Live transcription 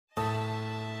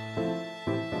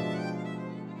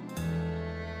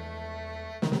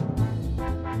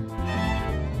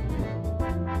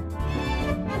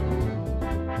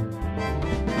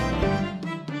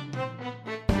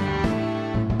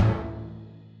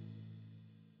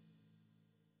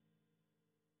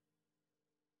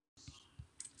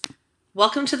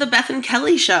Welcome to the Beth and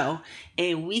Kelly Show,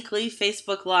 a weekly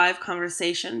Facebook Live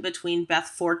conversation between Beth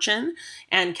Fortune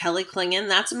and Kelly Klingon,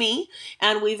 that's me,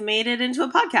 and we've made it into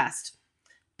a podcast.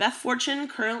 Beth Fortune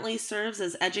currently serves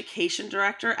as Education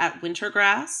Director at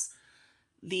Wintergrass,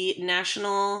 the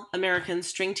National American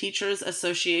String Teachers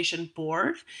Association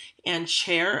Board, and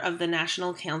Chair of the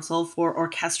National Council for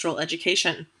Orchestral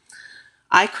Education.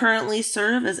 I currently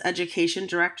serve as Education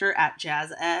Director at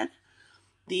Jazz Ed,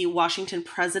 the Washington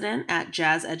president at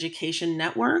Jazz Education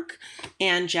Network,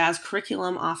 and Jazz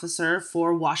Curriculum Officer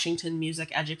for Washington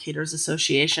Music Educators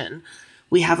Association.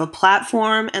 We have a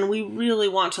platform and we really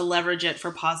want to leverage it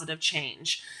for positive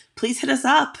change. Please hit us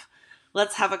up.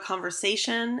 Let's have a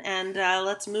conversation and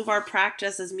let's move our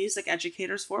practice as music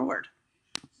educators forward.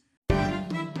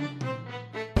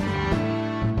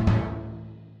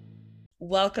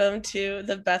 Welcome to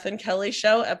the Beth and Kelly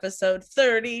Show, episode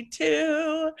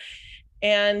 32.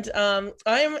 And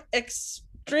I'm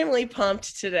extremely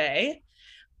pumped today.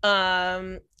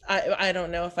 I don't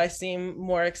know if I seem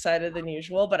more excited than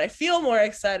usual, but I feel more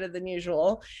excited than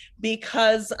usual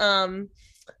because I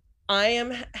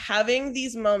am having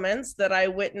these moments that I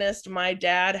witnessed my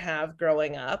dad have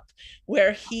growing up,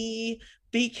 where he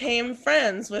became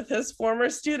friends with his former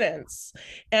students.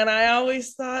 And I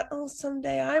always thought, oh,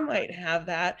 someday I might have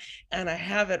that. And I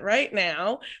have it right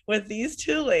now with these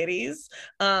two ladies,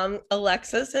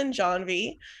 Alexis and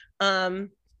Jahnvi,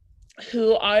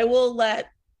 who I will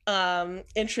let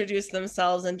introduce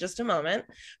themselves in just a moment.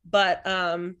 But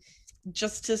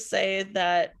just to say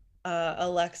that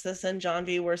Alexis and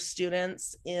Jahnvi were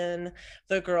students in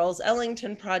the Girls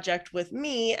Ellington project with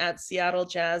me at Seattle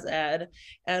Jazz Ed,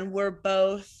 and we're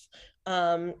both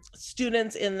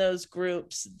students in those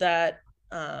groups that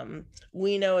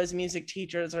we know as music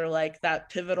teachers are like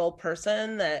that pivotal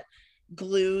person that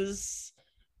glues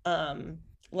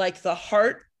like the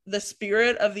heart, the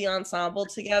spirit of the ensemble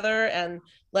together. And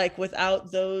like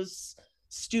without those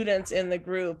students in the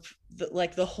group,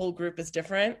 like the whole group is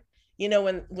different. You know,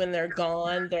 when they're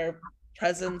gone, their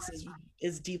presence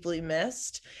is deeply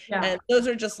missed. Yeah. And those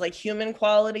are just like human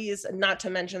qualities, not to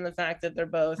mention the fact that they're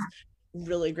both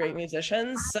really great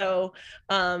musicians. So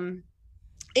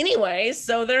anyway,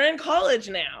 so they're in college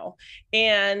now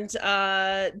and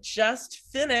just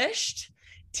finished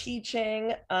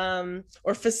teaching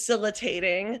or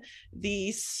facilitating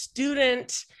the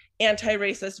student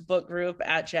anti-racist book group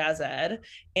at Jazz Ed,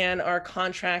 and are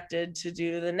contracted to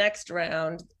do the next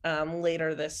round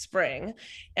later this spring.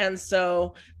 And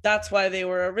so that's why they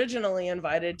were originally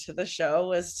invited to the show,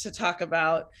 was to talk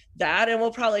about that. And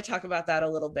we'll probably talk about that a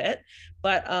little bit,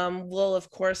 but we'll of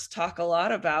course talk a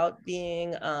lot about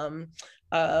being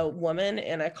a woman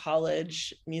in a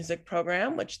college music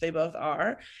program, which they both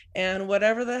are, and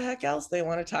whatever the heck else they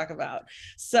want to talk about.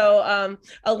 So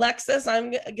Alexis,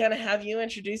 I'm going to have you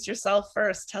introduce yourself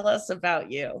first. Tell us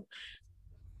about you.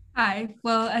 Hi.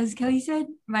 Well, as Kelly said,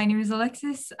 my name is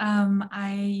Alexis.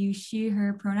 I use she,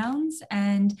 her pronouns,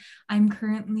 and I'm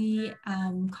currently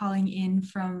calling in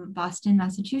from Boston,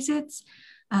 Massachusetts.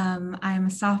 I'm a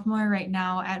sophomore right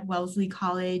now at Wellesley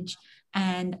College,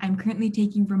 and I'm currently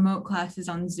taking remote classes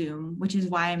on Zoom, which is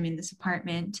why I'm in this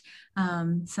apartment.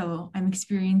 So I'm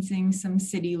experiencing some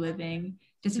city living.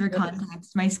 Just for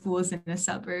context, my school is in a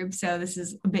suburb, so this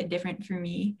is a bit different for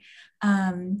me.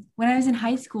 When I was in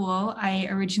high school, I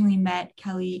originally met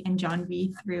Kelly and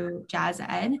Jahnvi through Jazz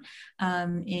Ed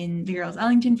in the Girls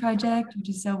Ellington project, which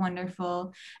is so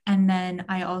wonderful. And then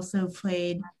I also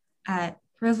played at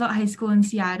Roosevelt High School in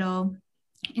Seattle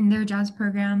in their jazz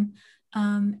program.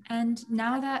 And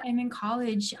now that I'm in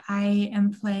college, I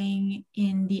am playing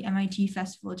in the MIT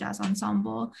Festival Jazz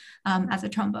Ensemble as a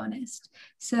trombonist.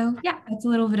 So yeah, that's a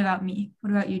little bit about me.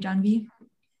 What about you, Jahnvi?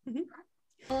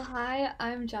 Well, hi,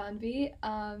 I'm Jahnvi.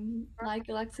 Like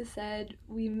Alexis said,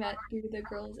 we met through the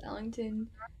Girls Ellington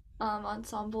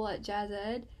ensemble at Jazz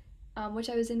Ed, which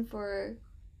I was in for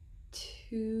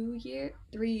 2 years,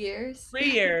 3 years.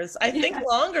 3 years. I think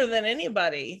longer than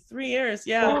anybody. 3 years,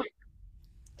 yeah.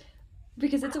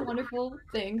 Because it's a wonderful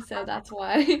thing, so that's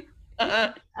why.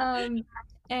 Um,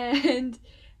 and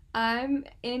I'm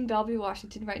in Bellevue,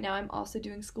 Washington right now. I'm also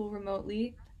doing school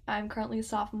remotely. I'm currently a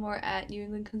sophomore at New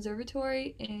England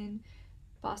Conservatory in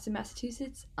Boston,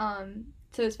 Massachusetts.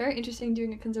 So it's very interesting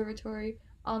doing a conservatory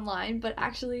online, but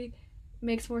actually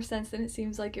makes more sense than it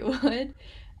seems like it would.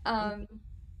 Um,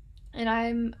 and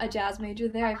I'm a jazz major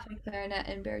there. I play clarinet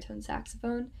and baritone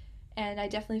saxophone, and I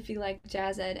definitely feel like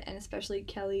jazz ed and especially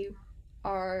Kelly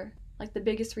are like the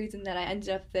biggest reason that I ended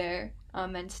up there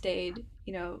and stayed,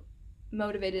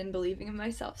 motivated and believing in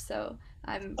myself. So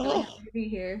I'm really happy to be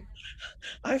here.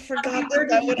 I forgot that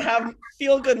I would have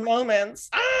feel-good moments.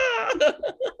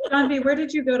 Jahnvi, where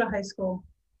did you go to high school?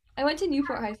 I went to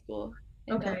Newport High School.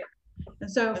 Okay. And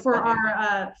so for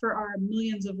our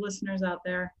millions of listeners out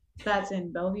there, that's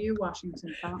in Bellevue,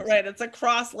 Washington. Right. It's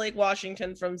across Lake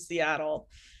Washington from Seattle.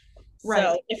 Right.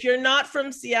 So if you're not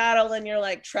from Seattle and you're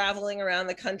like traveling around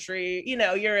the country,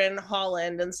 you're in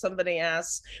Holland and somebody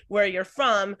asks where you're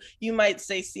from, you might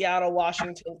say Seattle,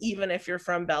 Washington, even if you're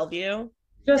from Bellevue.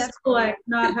 Just to like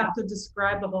not have to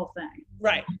describe the whole thing.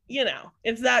 Right.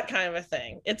 It's that kind of a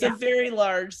thing. It's a very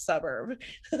large suburb.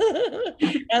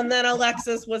 And then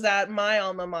Alexis was at my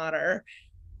alma mater,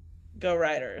 Go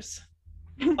Riders,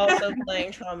 also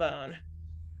playing trombone.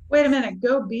 Wait a minute,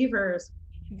 Go Beavers.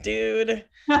 Dude.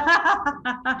 Beth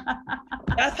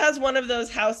has one of those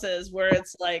houses where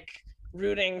it's like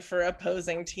rooting for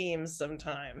opposing teams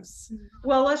sometimes.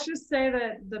 Well, let's just say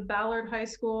that the Ballard High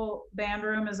School band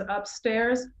room is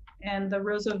upstairs and the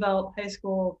Roosevelt High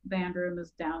School band room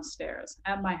is downstairs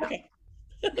at my house.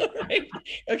 Right.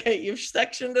 Okay, you've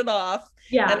sectioned it off.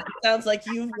 Yeah. And it sounds like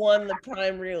you've won the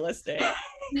prime real estate.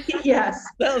 Yes.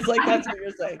 Sounds like that's what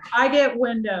you're saying. I get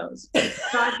windows.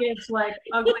 Scott gets like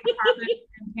ugly carpet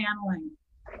and paneling.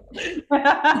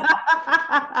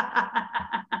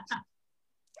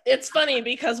 It's funny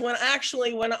because when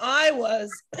I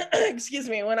was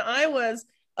when I was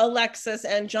Alexis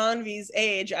and Jahnvi's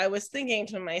age, I was thinking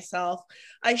to myself,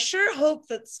 I sure hope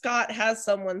that Scott has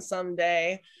someone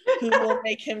someday who will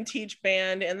make him teach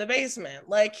band in the basement.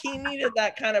 Like, he needed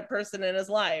that kind of person in his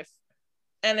life.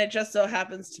 And it just so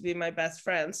happens to be my best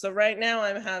friend. So right now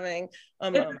I'm having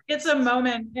a moment. It's a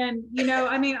moment. And,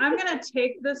 I'm going to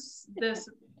take this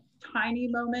tiny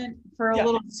moment for a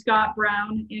little Scott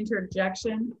Brown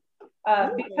interjection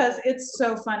because it's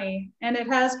so funny. And it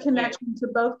has connection to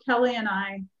both Kelly and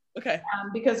I. Okay.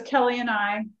 Because Kelly and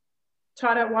I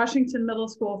taught at Washington Middle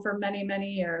School for many,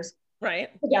 many years. Right.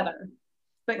 Together.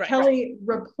 But right. Kelly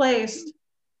replaced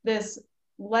this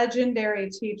legendary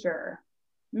teacher,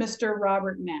 Mr.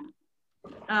 Robert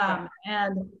Knapp.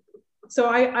 And so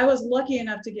I was lucky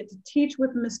enough to get to teach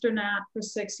with Mr. Knapp for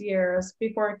 6 years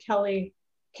before Kelly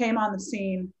came on the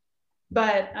scene.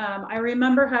 But I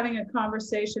remember having a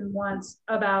conversation once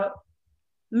about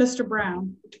Mr.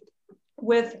 Brown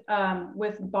with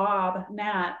Bob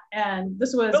Nat, and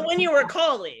this was— But when you were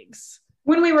colleagues.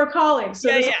 When we were colleagues. So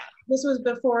yeah. This was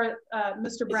before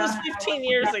Mr. Brown. This was 15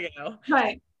 years ago.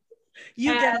 Right.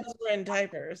 You guys were in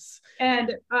diapers.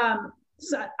 And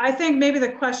so I think maybe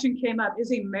the question came up, is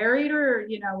he married, or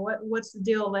what's the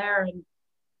deal there? And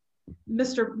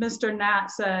Mr. Nat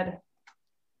said,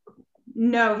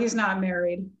 no, he's not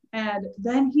married. And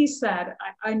then he said,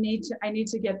 I need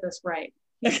to get this right.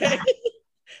 Okay.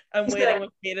 I'm waiting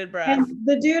with bated breath. And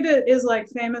the dude is like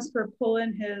famous for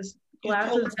pulling his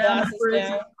glasses down for his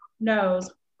nose.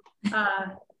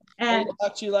 And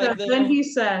then he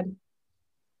said,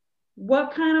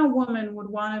 what kind of woman would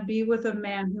want to be with a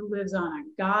man who lives on a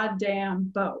goddamn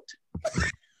boat?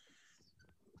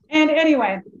 And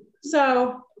anyway,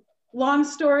 so long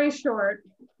story short,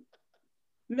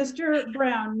 Mr.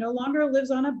 Brown no longer lives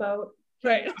on a boat.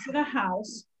 Right. He lives in a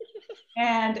house,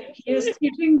 and he is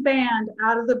teaching band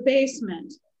out of the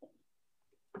basement.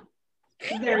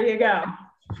 There you go.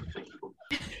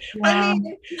 Wow. I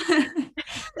mean,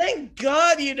 thank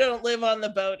God you don't live on the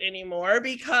boat anymore,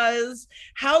 because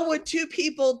how would two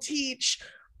people teach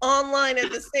online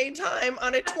at the same time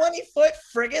on a 20-foot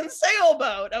friggin'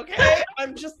 sailboat? Okay,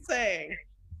 I'm just saying.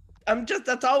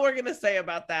 That's all we're gonna say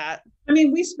about that. I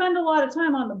mean, we spend a lot of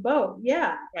time on the boat,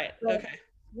 yeah. Right. Okay.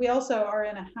 We also are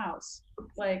in a house,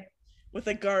 like with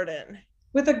a garden.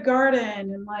 With a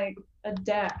garden and like a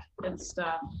deck and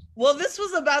stuff. Well, this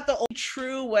was about the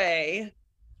true way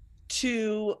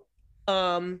to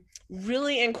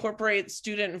really incorporate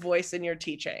student voice in your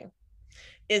teaching,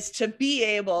 is to be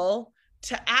able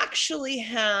to actually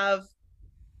have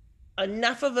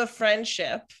enough of a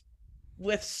friendship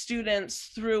with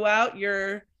students throughout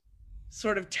your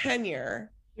sort of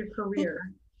tenure, your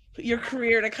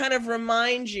career, to kind of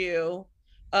remind you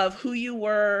of who you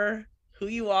were, who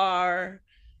you are,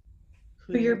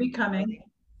 who you're becoming.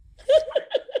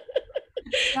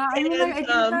 Yeah, I mean, like, I think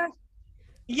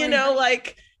that,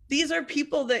 like, these are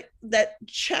people that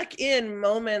check in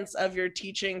moments of your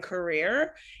teaching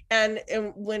career, and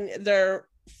when they're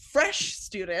fresh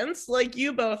students like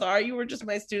you both are, you were just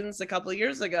my students a couple of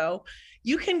years ago,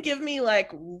 you can give me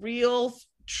like real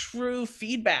true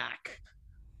feedback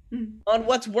on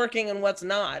what's working and what's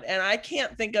not. And I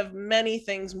can't think of many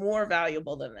things more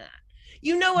valuable than that.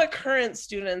 A current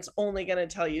student's only going to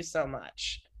tell you so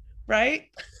much. right?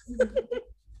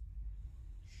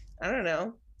 I don't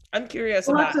know. I'm curious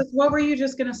Alexis, what were you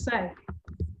just gonna say?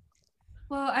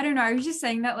 Well, I don't know. I was just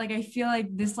saying that like I feel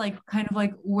like this like kind of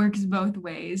like works both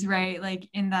ways, right? Like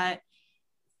in that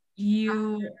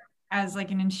you as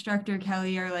like an instructor,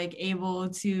 Kelly, are like able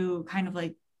to kind of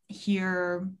like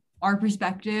hear our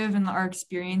perspective and our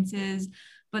experiences,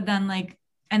 but then like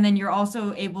and then you're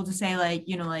also able to say like,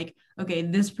 you know, like, okay,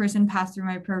 this person passed through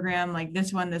my program, like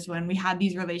this one, we had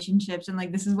these relationships and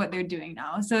like this is what they're doing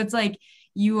now. So it's like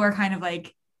you are kind of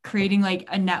like creating like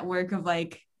a network of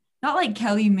like not like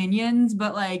Kelly minions,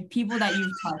 but like people that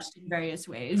you've touched in various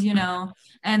ways, you know,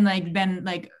 and like been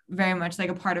like very much like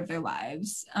a part of their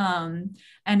lives. And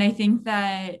I think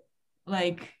that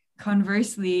like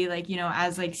conversely, like, you know,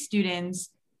 as like students,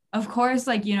 of course,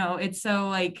 like, you know, it's so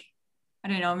like, I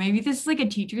don't know, maybe this is like a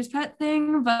teacher's pet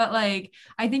thing, but like,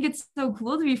 I think it's so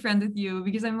cool to be friends with you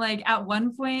because I'm like, at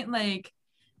one point, like,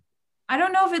 I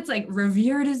don't know if it's like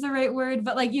revered is the right word,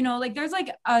 but like, you know, like there's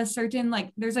like a certain,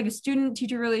 like, there's like a student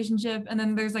teacher relationship and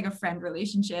then there's like a friend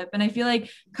relationship. And I feel like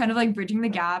kind of like bridging the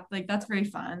gap, like that's very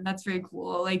fun. That's very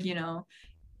cool. Like, you know,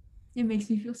 it makes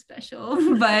me feel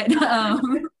special, but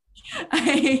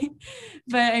I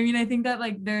but I mean I think that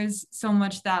like there's so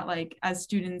much that like as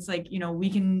students like, you know, we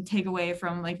can take away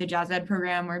from like the jazz ed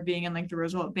program or being in like the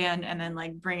Roosevelt band and then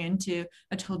like bring into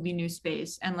a totally new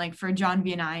space. And like for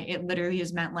Jahnvi and I, it literally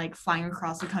has meant like flying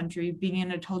across the country, being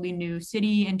in a totally new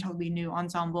city and totally new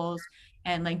ensembles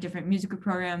and like different musical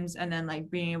programs, and then like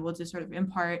being able to sort of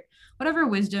impart whatever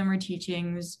wisdom or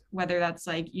teachings, whether that's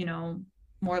like, you know,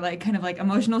 more like kind of like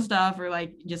emotional stuff or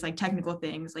like just like technical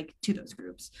things like to those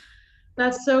groups.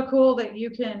 That's so cool that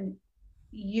you can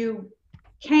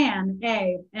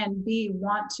A, and B,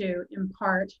 want to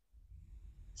impart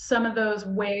some of those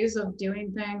ways of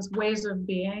doing things, ways of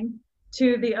being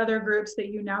to the other groups that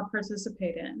you now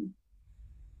participate in.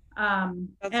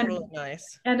 That's really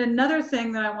nice. And another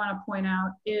thing that I want to point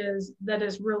out is that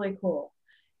is really cool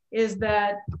is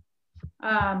that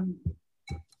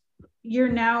you're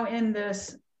now in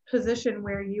this position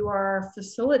where you are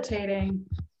facilitating,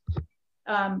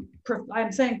 I'm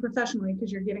saying professionally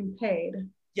because you're getting paid.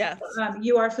 Yes.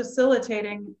 You are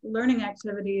facilitating learning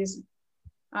activities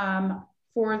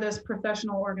for this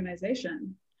professional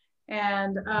organization.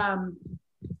 And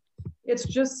it's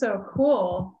just so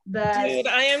cool that— Dude,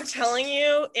 I am telling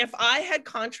you, if I had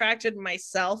contracted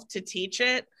myself to teach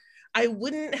it, I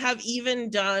wouldn't have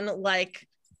even done like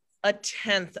a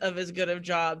 10th of as good of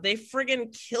job. They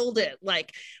friggin' killed it,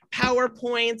 like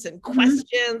PowerPoints and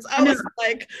questions. I was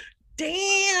like,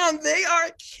 damn, they are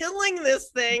killing this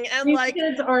thing. And these like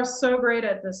kids are so great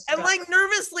at this and stuff. like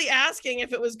nervously asking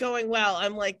if it was going well.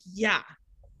 I'm like, yeah,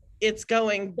 it's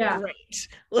going great.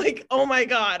 Like, oh my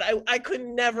God, I could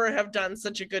never have done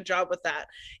such a good job with that.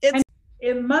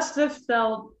 It must have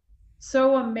felt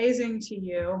so amazing to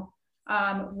you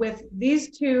with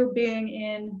these two being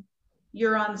in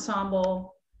your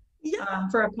ensemble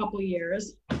for a couple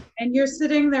years, and you're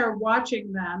sitting there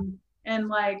watching them and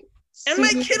like and my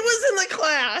kid was in the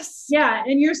class. Yeah,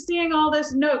 and you're seeing all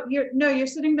this. You're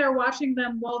sitting there watching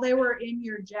them while they were in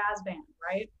your jazz band,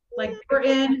 right? Like we're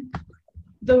in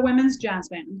the women's jazz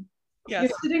band. Yes.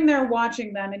 You're sitting there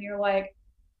watching them and you're like,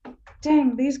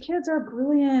 dang, these kids are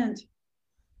brilliant.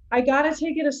 I got to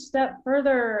take it a step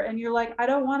further. And you're like, I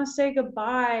don't want to say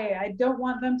goodbye. I don't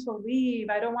want them to leave.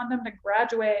 I don't want them to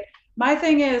graduate. My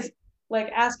thing is like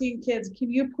asking kids,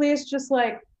 can you please just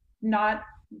like not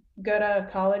go to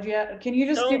college yet? Can you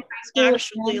just don't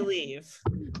actually leave?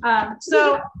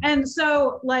 So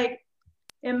like,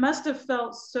 it must have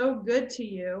felt so good to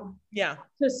you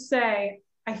to say,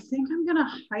 I think I'm going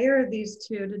to hire these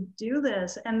two to do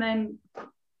this. And then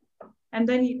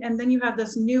you have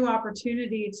this new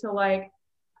opportunity to like,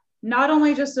 not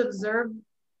only just observe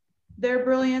their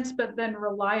brilliance, but then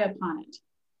rely upon it.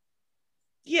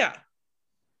 Yeah,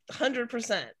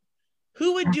 100%.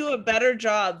 Who would do a better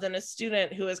job than a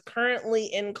student who is currently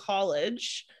in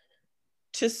college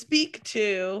to speak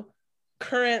to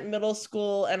current middle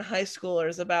school and high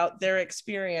schoolers about their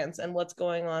experience and what's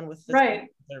going on with the book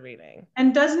they're reading?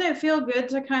 And doesn't it feel good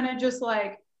to kind of just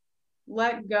like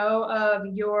let go of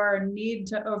your need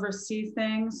to oversee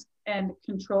things and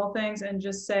control things and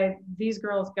just say, these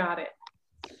girls got it?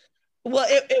 Well,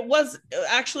 it was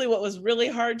actually what was really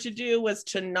hard to do was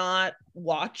to not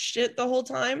watch it the whole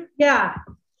time. Yeah.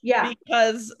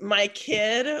 Because my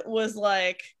kid was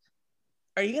like,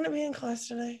 are you going to be in class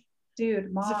today?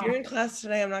 Dude, Mom. If you're in class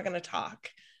today, I'm not going to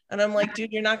talk. And I'm like,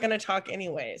 dude, you're not going to talk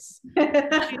anyways.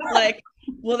 She's like,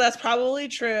 well, that's probably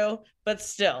true, but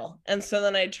still. And so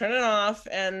then I'd turn it off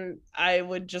and I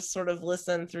would just sort of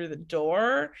listen through the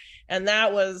door. And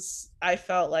that was, I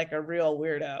felt like a real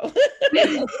weirdo.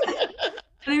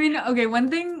 I mean, okay,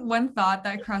 one thought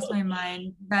that crossed my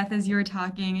mind, Beth, as you were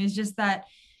talking, is just that,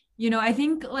 I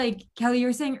think like Kelly, you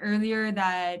were saying earlier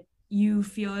that you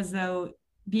feel as though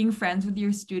being friends with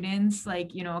your students,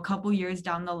 like, a couple years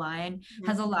down the line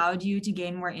has allowed you to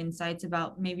gain more insights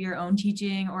about maybe your own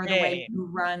teaching or the way you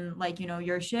run, like,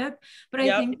 your ship. But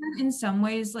I think that in some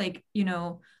ways, like,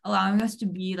 allowing us to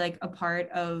be like a part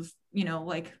of,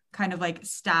 like kind of like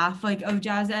staff like of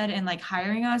Jazz Ed and like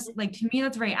hiring us, like to me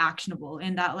that's very actionable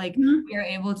in that like we are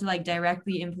able to like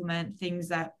directly implement things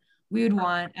that we would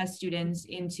want as students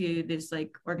into this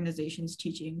like organization's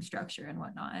teaching structure and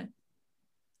whatnot.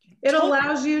 It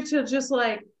allows you to just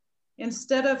like,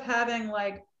 instead of having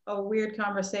like a weird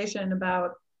conversation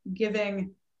about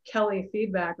giving Kelly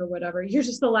feedback or whatever, you're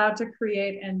just allowed to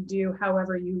create and do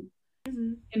however you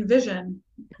envision.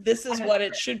 This is what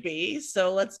it should be,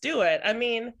 so let's do it. I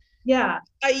mean, yeah,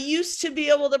 I used to be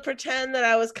able to pretend that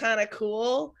I was kind of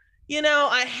cool.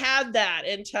 I had that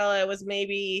until I was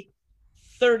maybe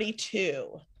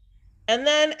 32. And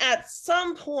then at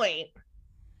some point,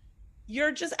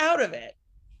 you're just out of it.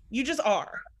 You just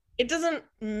are. It doesn't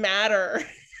matter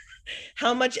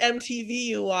how much MTV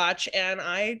you watch. And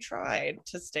I tried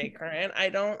to stay current. I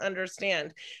don't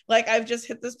understand. Like, I've just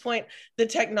hit this point,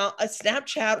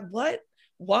 Snapchat, what?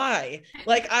 Why?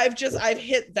 Like, I've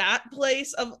hit that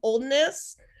place of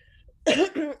oldness.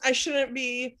 I shouldn't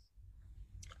be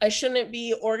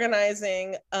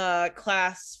organizing a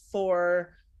class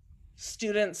for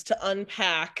students to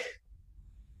unpack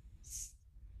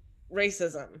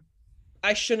racism.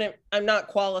 I'm not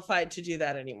qualified to do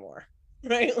that anymore,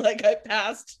 right? Like, I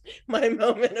passed my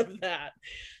moment of that.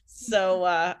 So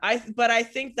I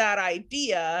think that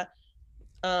idea,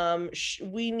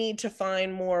 we need to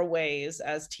find more ways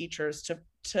as teachers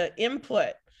to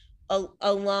input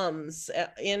alums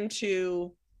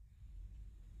into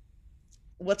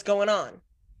what's going on.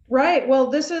 Right. Well,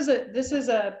 this is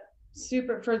a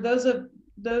super, for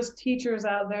those teachers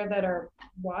out there that are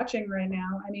watching right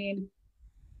now. I mean,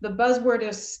 the buzzword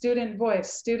is student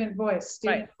voice, student voice,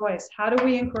 student voice. How do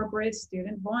we incorporate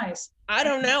student voice? I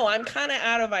don't know. I'm kind of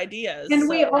out of ideas. And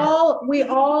we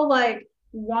all like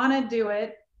want to do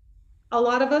it. A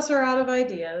lot of us are out of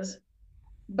ideas,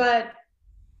 but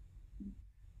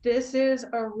this is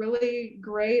a really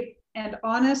great and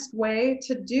honest way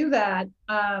to do that.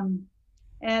 And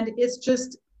it's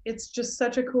just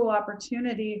such a cool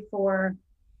opportunity for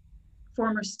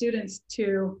former students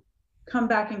to come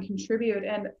back and contribute.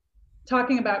 And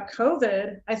talking about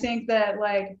COVID, I think that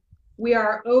like we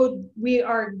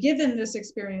are given this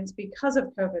experience because of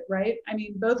COVID, right? I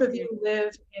mean, both of you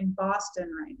live in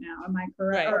Boston right now, am I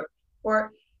correct? Right.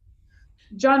 Or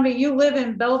Jahnvi, you live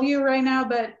in Bellevue right now,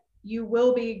 but you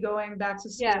will be going back to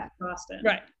school in Boston.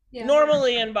 Right. Yeah.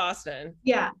 Normally in Boston.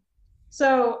 Yeah.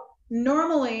 So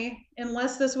normally,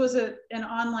 unless this was an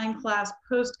online class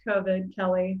post-COVID,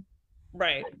 Kelly,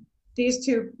 right, these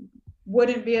two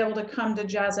wouldn't be able to come to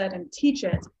Jazz Ed and teach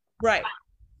it. Right.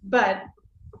 But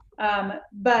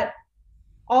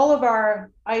all of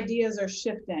our ideas are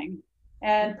shifting,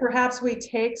 and perhaps we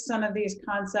take some of these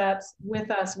concepts with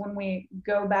us when we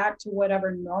go back to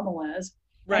whatever normal is.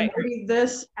 Right. And maybe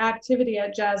this activity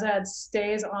at Jazz Ed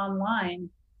stays online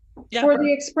for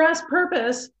the express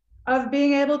purpose of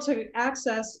being able to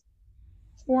access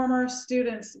former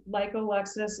students like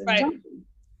Alexis and Jahnvi.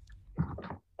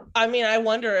 I mean, I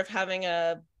wonder if having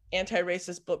a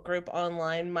anti-racist book group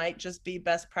online might just be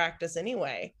best practice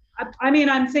anyway. I mean,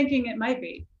 I'm thinking it might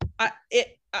be. I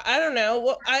don't know.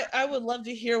 Well, I would love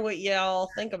to hear what y'all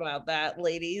think about that,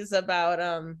 ladies, about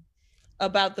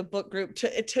the book group.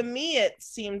 To me, it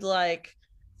seemed like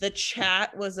the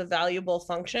chat was a valuable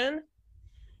function,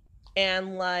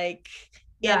 and like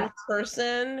in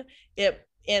person,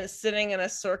 and sitting in a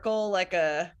circle like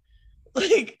an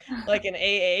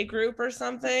AA group or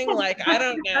something. Like, I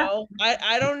don't know.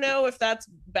 I don't know if that's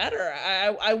better.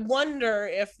 I wonder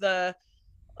if the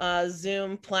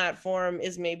Zoom platform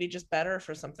is maybe just better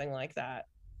for something like that,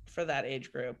 for that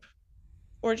age group,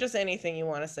 or just anything you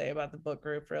want to say about the book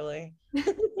group, really.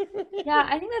 Yeah,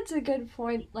 I think that's a good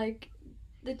point. Like,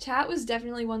 the chat was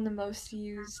definitely one of the most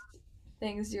used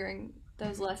things during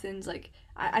those lessons. Like,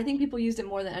 I think people used it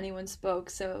more than anyone spoke.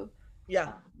 So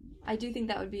yeah, I do think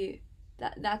that would be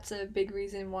that's a big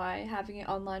reason why having it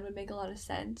online would make a lot of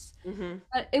sense. Mm-hmm.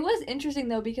 But it was interesting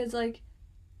though, because like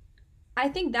I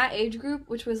think that age group,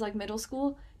 which was like middle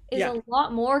school, is a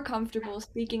lot more comfortable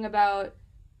speaking about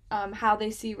how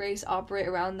they see race operate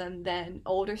around them than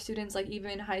older students, like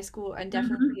even high school and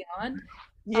definitely beyond.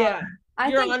 Yeah, I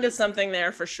you're think onto something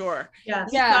there for sure.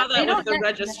 Yes. We yeah, saw they that with don't the get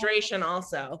registration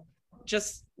also.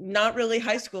 Just not really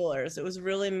high schoolers. It was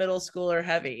really middle schooler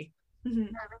heavy. Mhm.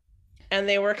 And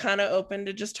they were kind of open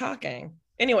to just talking.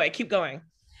 Anyway, keep going.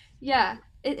 Yeah,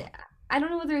 I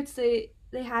don't know whether it's they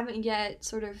haven't yet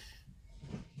sort of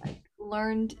like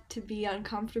learned to be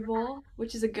uncomfortable,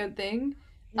 which is a good thing.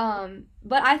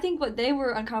 But I think what they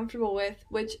were uncomfortable with,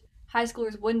 which high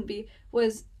schoolers wouldn't be,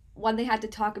 was when they had to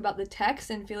talk about the text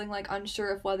and feeling like unsure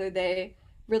of whether they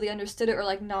really understood it or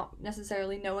like not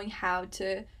necessarily knowing how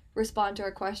to respond to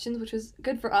our questions, which was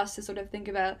good for us to sort of think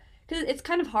about because it's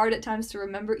kind of hard at times to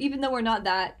remember, even though we're not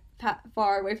that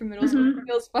far away from middle school, it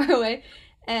feels far away,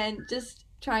 and just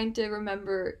trying to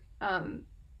remember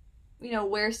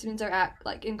where students are at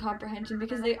like in comprehension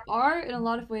because they are in a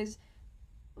lot of ways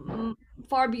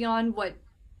far beyond what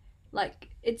like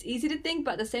it's easy to think,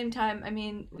 but at the same time, I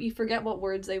mean, you forget what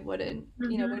words they wouldn't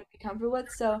be comfortable with.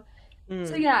 So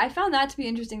yeah, I found that to be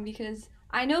interesting because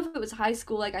I know if it was high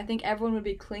school, like I think everyone would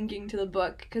be clinging to the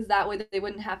book because that way they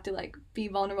wouldn't have to like be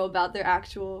vulnerable about their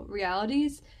actual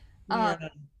realities. Um, Yeah.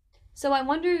 so I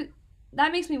wonder,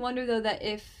 that makes me wonder though that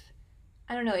if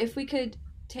I don't know if we could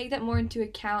take that more into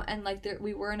account and like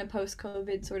we were in a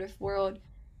post-COVID sort of world,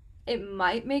 it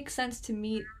might make sense to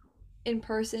meet in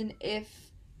person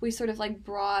if we sort of like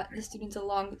brought the students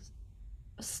along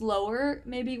slower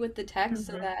maybe with the text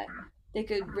so that they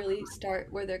could really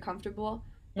start where they're comfortable.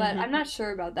 But I'm not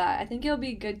sure about that. I think it'll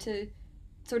be good to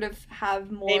sort of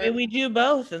have more. Maybe we do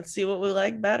both and see what we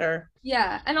like better.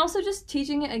 Yeah, and also just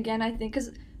teaching it again, I think,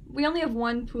 because we only have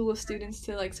one pool of students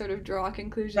to like sort of draw a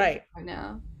conclusion right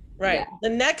now. Right. Yeah. The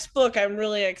next book I'm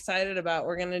really excited about,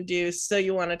 we're going to do So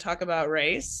You Want to Talk About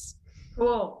Race.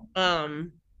 Cool.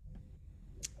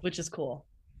 Which is cool.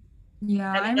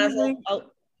 Yeah. And it has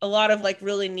a lot of like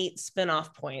really neat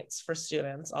spin-off points for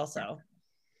students also.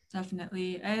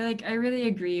 Definitely. I really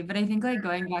agree. But I think like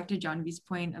going back to Jahnvi's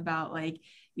point about like,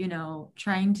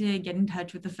 trying to get in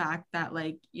touch with the fact that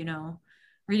like,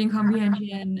 reading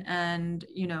comprehension and,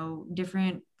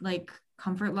 different like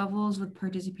comfort levels with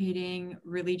participating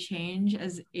really change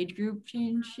as age group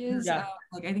changes. Yeah.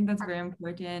 Like I think that's very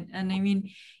important. And I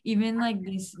mean, even like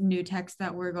this new text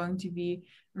that we're going to be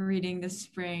reading this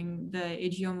spring, the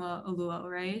Idioma Oluo,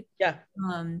 right? Yeah.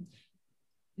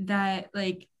 That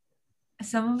like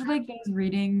some of like those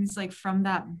readings like from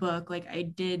that book, like I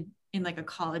did in like a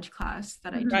college class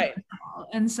that I did.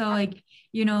 And so like,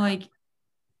 like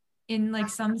in like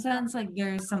some sense, like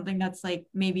there's something that's like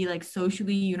maybe like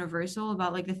socially universal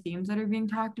about like the themes that are being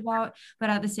talked about, but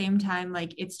at the same time,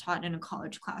 like it's taught in a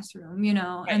college classroom,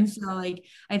 and so like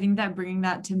I think that bringing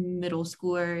that to middle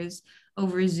schoolers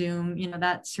over Zoom,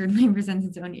 that certainly presents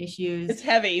its own issues. It's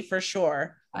heavy for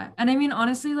sure. And I mean,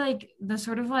 honestly, like the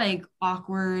sort of like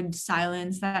awkward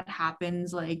silence that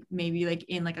happens, like maybe like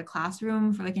in like a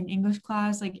classroom for like an English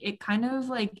class, like it kind of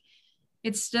like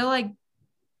it's still like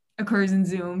occurs in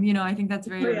Zoom, I think that's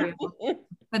very real.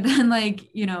 But then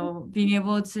like, being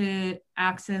able to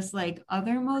access like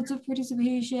other modes of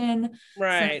participation,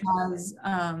 right, such as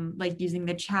like using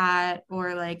the chat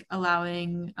or like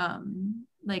allowing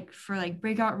like for like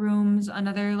breakout rooms,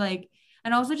 another like,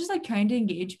 and also just like trying to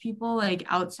engage people like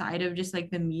outside of just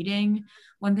like the meeting.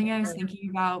 One thing I was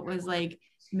thinking about was like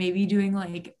maybe doing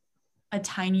like a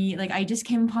tiny, like I just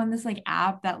came upon this like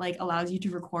app that like allows you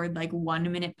to record like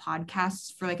 1-minute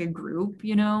podcasts for like a group,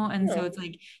 and so it's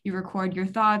like you record your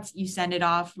thoughts, you send it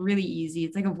off really easy,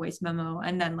 it's like a voice memo,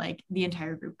 and then like the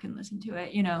entire group can listen to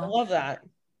it. I love that.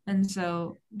 And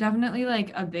so definitely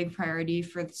like a big priority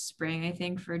for the spring, I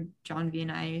think, for Jahnvi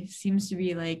and I seems to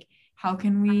be like how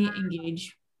can we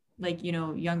engage like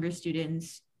younger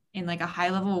students in like a high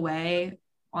level way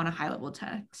on a high level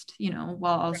text,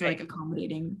 while also like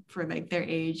accommodating for like their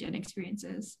age and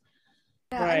experiences.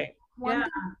 Yeah, one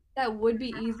thing that would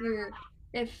be easier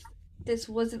if this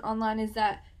wasn't online is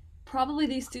that probably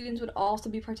these students would also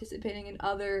be participating in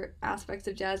other aspects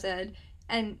of jazz ed.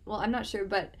 And well, I'm not sure,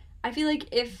 but I feel like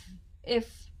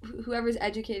if whoever's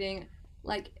educating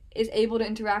like is able to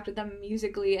interact with them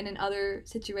musically and in other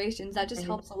situations, that just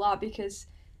helps a lot because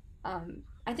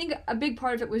I think a big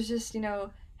part of it was just,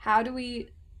 how do we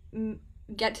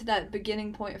get to that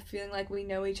beginning point of feeling like we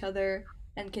know each other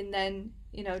and can then,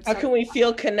 how can we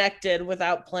feel connected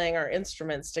without playing our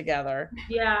instruments together?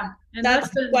 Yeah. And that's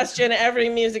the question every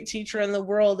music teacher in the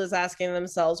world is asking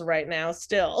themselves right now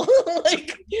still.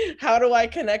 Like, how do I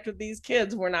connect with these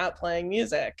kids? We're not playing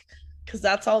music. Because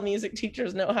that's all music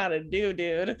teachers know how to do,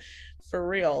 dude. For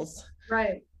reals.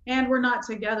 Right. and we're not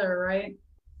together, right?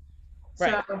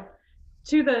 Right. So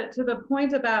to the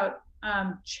point about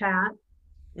chat,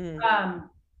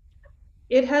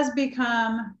 it has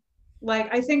become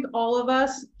like, I think all of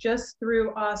us, just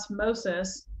through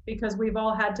osmosis, because we've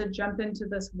all had to jump into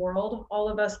this world, all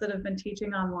of us that have been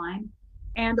teaching online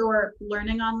and or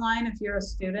learning online, if you're a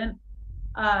student,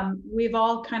 we've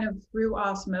all kind of through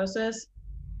osmosis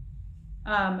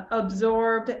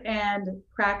absorbed and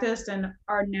practiced and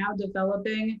are now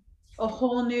developing a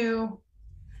whole new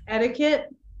etiquette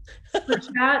for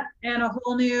chat and a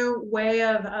whole new way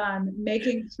of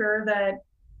making sure that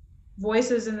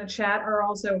voices in the chat are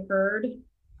also heard.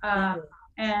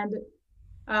 And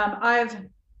I've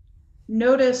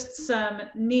noticed some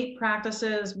neat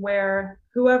practices where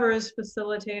whoever is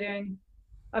facilitating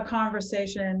a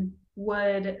conversation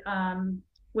would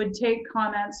take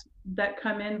comments that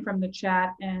come in from the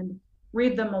chat and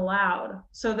read them aloud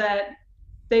so that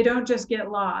they don't just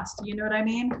get lost. You know what I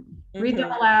mean? Read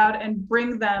them aloud and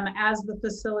bring them as the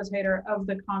facilitator of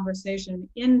the conversation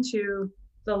into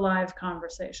the live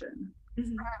conversation.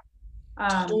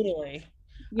 Totally.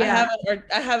 Yeah.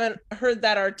 I haven't heard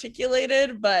that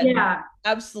articulated, but yeah,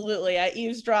 absolutely. I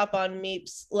eavesdrop on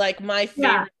Meeps. Like my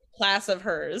favorite class of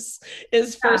hers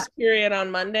is first period on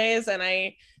Mondays, and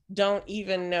I don't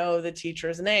even know the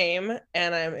teacher's name,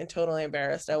 and I'm totally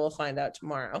embarrassed. I will find out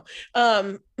tomorrow.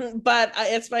 But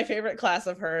it's my favorite class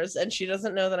of hers, and she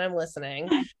doesn't know that I'm listening.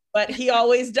 But he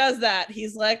always does that.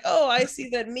 He's like, "Oh, I see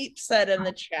that Meep said in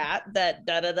the chat that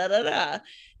da da da da da,"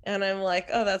 and I'm like,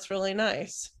 "Oh, that's really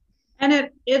nice." And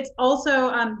it's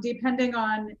also depending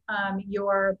on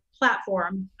your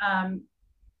platform.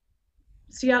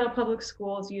 Seattle Public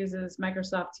Schools uses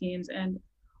Microsoft Teams, and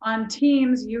on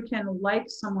Teams you can like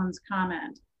someone's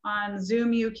comment. On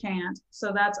Zoom you can't,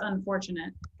 so that's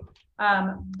unfortunate.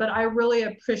 But I really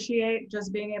appreciate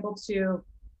just being able to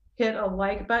hit a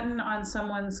like button on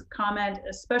someone's comment,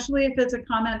 especially if it's a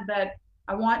comment that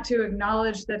I want to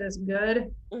acknowledge that is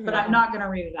good, but I'm not going to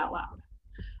read it out loud.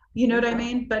 You know what I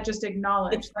mean? But just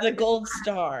acknowledge. It's the gold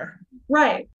star.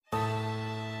 Right.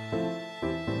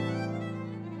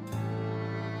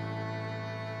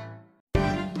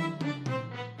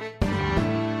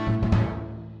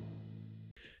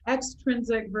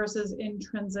 Extrinsic versus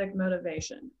intrinsic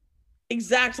motivation.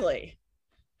 Exactly.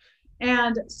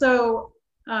 And so,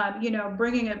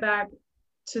 bringing it back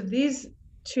to these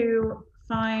two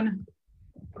fine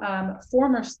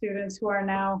former students who are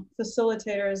now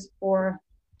facilitators for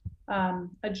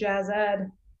a jazz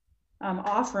ed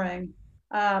offering,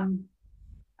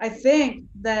 I think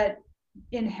that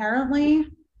inherently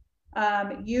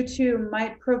you two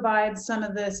might provide some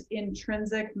of this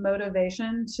intrinsic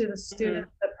motivation to the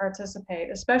students that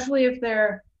participate, especially if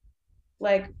they're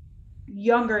like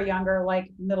younger,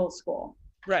 like middle school.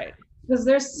 Right. Because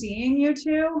they're seeing you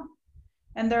two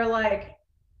and they're like,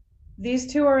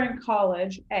 these two are in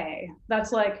college,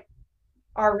 that's like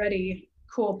already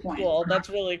cool point. Cool. That's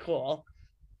really cool.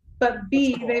 But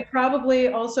B, cool. They probably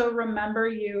also remember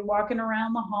you walking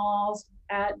around the halls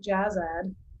at Jazz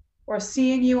Ed or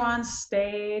seeing you on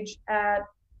stage at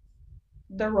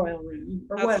the Royal Room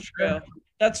or whatever. True.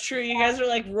 That's true. You guys are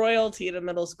like royalty to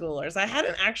middle schoolers. I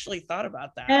hadn't actually thought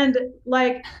about that. And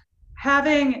like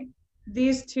having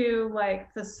these two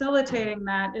like facilitating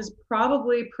that is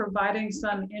probably providing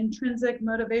some intrinsic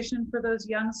motivation for those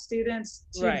young students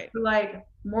to be like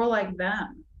more like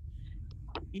them.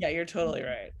 Yeah, you're totally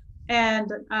right.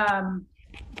 And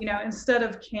instead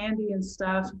of candy and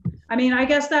stuff, I mean, I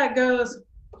guess that goes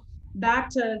back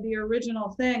to the original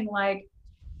thing, like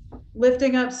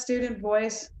lifting up student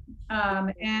voice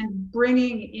and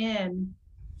bringing in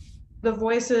the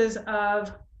voices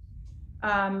of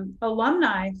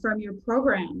alumni from your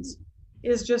programs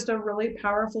is just a really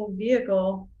powerful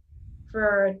vehicle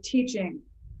for teaching,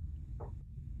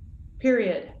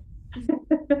 period.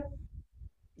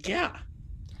 Yeah.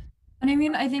 And I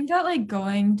mean, I think that like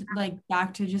going like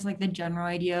back to just like the general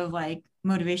idea of like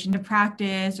motivation to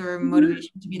practice or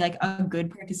motivation to be like a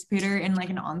good participator in like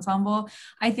an ensemble,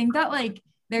 I think that like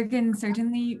there can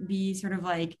certainly be sort of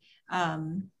like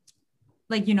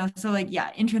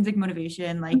intrinsic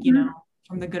motivation, like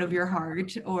from the good of your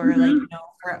heart or like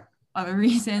for other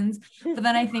reasons. But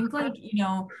then I think like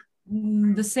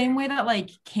the same way that like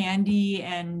candy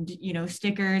and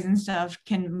stickers and stuff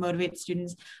can motivate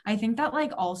students, I think that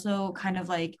like also kind of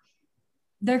like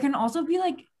there can also be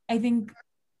like, I think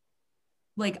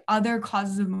like other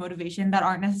causes of motivation that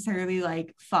aren't necessarily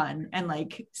like fun and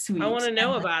like sweet. I want to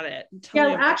know about it.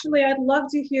 Actually, I'd love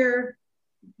to hear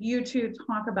you two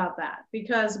talk about that,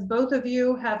 because both of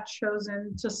you have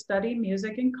chosen to study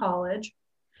music in college,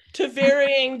 to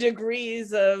varying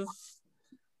degrees of,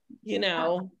 you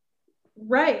know.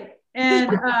 Right.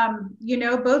 And, you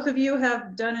know, both of you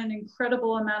have done an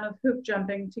incredible amount of hoop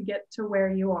jumping to get to where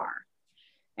you are.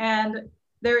 And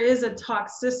there is a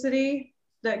toxicity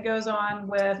that goes on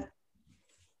with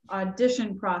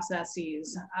audition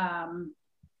processes,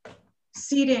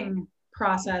 seating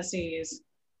processes,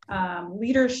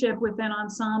 leadership within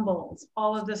ensembles,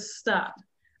 all of this stuff.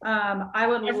 I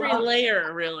would every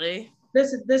layer, really.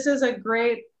 This is a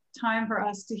great time for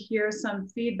us to hear some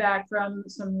feedback from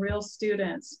some real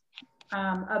students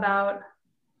about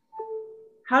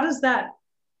how does that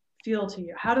feel to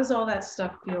you? How does all that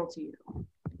stuff feel to you?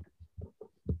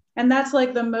 And that's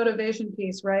like the motivation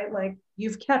piece, right? Like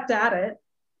you've kept at it.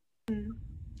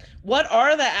 What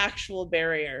are the actual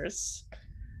barriers?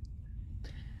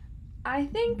 I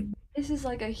think this is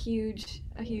like a huge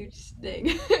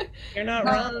thing. You're not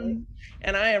wrong.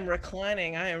 And I am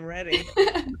reclining. I am ready.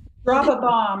 Drop a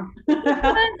bomb.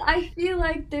 I feel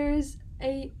like there's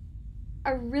a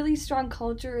really strong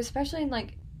culture, especially in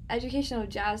like educational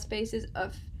jazz spaces,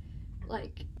 of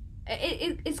like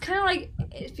it's kind of like,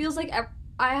 it feels like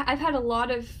I've had a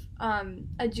lot of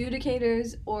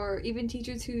adjudicators or even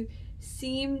teachers who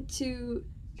seem to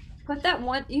put that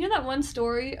one, you know, that one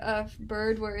story of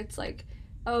Bird where it's like,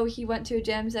 oh, he went to a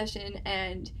jam session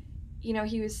and, you know,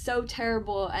 he was so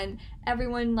terrible and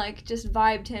everyone like just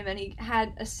vibed him and he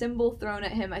had a cymbal thrown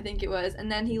at him, I think it was,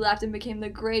 and then he left and became the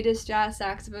greatest jazz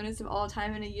saxophonist of all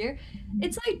time in a year.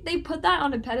 It's like they put that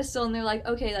on a pedestal and they're like,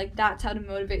 okay, like that's how to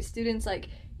motivate students. Like,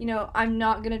 you know, I'm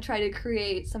not gonna try to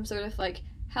create some sort of like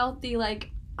healthy,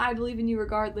 like, I believe in you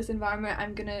regardless environment.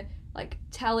 I'm gonna like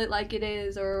tell it like it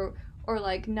is, or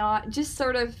like not just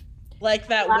sort of like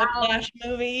that Whiplash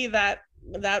movie, that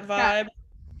vibe. Yeah.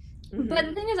 Mm-hmm. But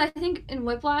the thing is, I think in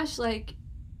Whiplash, like,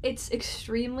 it's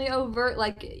extremely overt.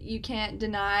 Like, you can't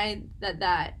deny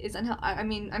that is unhealthy. I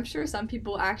mean, I'm sure some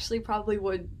people actually probably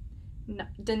would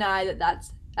deny that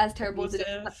that's as terrible as it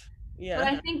is. Yeah. But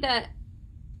I think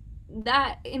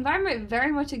that environment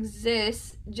very much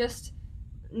exists, just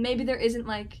maybe there isn't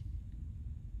like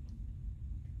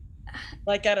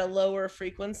at a lower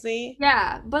frequency.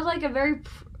 Yeah, but like a very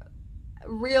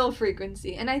real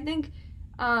frequency. And I think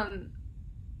I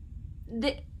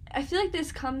feel like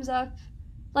this comes up,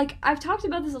 like I've talked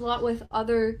about this a lot with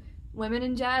other women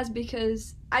in jazz,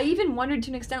 because I even wondered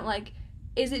to an extent, like,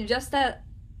 is it just that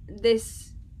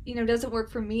this, you know, doesn't work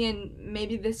for me and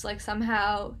maybe this like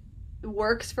somehow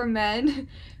works for men?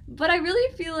 But I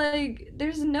really feel like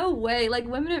there's no way, like,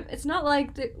 women, it's not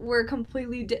like that we're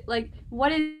completely like,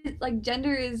 what is, like,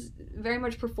 gender is very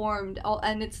much performed,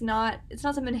 and it's not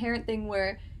some inherent thing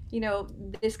where, you know,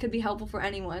 this could be helpful for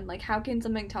anyone. Like, how can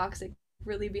something toxic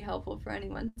really be helpful for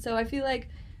anyone? So I feel like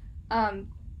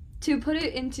to put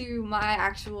it into my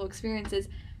actual experiences,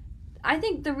 I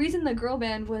think the reason the girl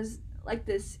band was like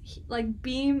this like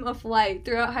beam of light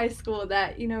throughout high school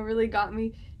that, you know, really got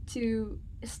me to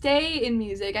stay in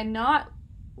music and not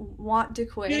want to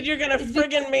quit. Dude, you're gonna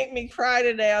friggin' make me cry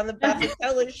today on the Beth and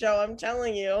Kelly show, I'm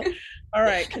telling you. All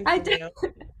right, continue.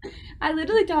 I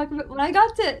literally talked about, when I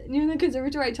got to New England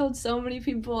Conservatory, I told so many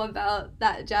people about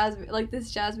that jazz, like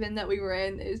this jazz band that we were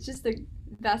in. It was just the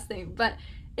best thing. But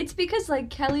it's because like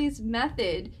Kelly's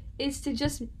method is to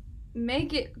just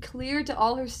make it clear to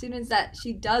all her students that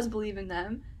she does believe in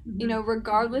them, you know,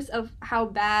 regardless of how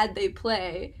bad they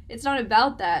play. It's not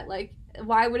about that. Like,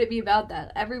 why would it be about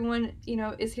that? Everyone, you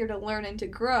know, is here to learn and to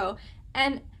grow.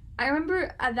 And I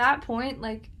remember at that point,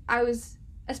 like, I was,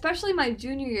 especially my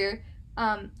junior year,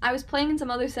 I was playing in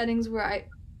some other settings where I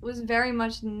was very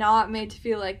much not made to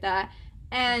feel like that.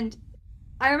 And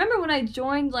I remember when I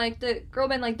joined, like, the girl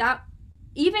band, like, that,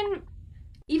 even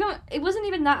it wasn't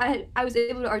even that I was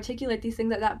able to articulate these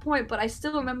things at that point, but I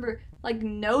still remember, like,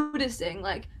 noticing,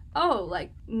 like, oh,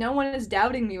 like, no one is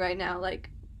doubting me right now, like,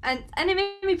 and it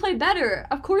made me play better.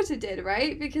 Of course it did,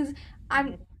 right? Because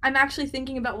I'm actually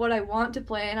thinking about what I want to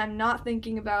play, and I'm not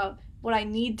thinking about what I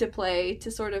need to play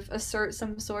to sort of assert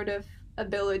some sort of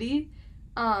ability.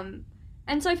 And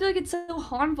so I feel like it's so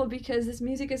harmful because this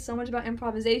music is so much about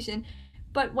improvisation.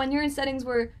 But when you're in settings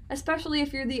where, especially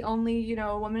if you're the only, you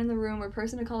know, woman in the room or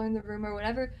person of color in the room or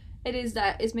whatever it is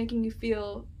that is making you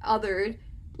feel othered,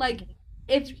 like,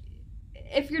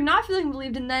 if you're not feeling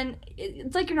believed in, then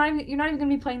it's like you're not even going to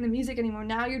be playing the music anymore.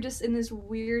 Now you're just in this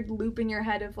weird loop in your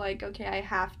head of like, okay, I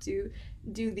have to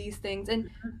do these things. And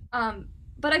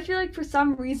but I feel like for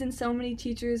some reason so many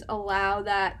teachers allow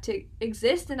that to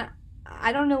exist, and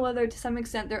I don't know whether to some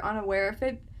extent they're unaware of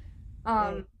it.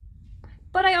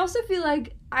 But I also feel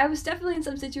like I was definitely in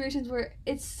some situations where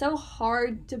it's so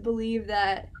hard to believe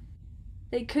that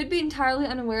they could be entirely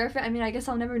unaware of it. I mean, I guess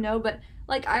I'll never know, but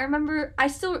like I remember I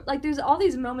still like there's all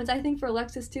these moments I think for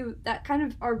Alexis too that kind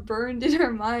of are burned in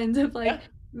our minds of like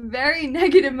very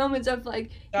negative moments of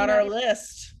like got our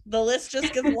list. The list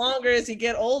just gets longer as you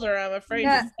get older, I'm afraid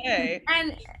to say.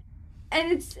 And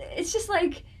it's just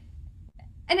like,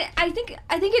 and I think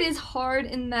it is hard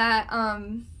in that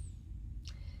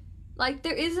like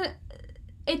there is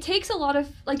it takes a lot of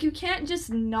like you can't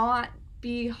just not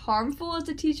be harmful as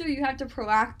a teacher. You have to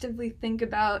proactively think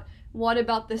about what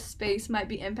about this space might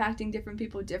be impacting different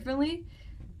people differently.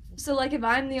 So like if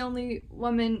I'm the only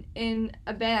woman in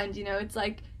a band, you know, it's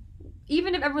like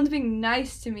even if everyone's being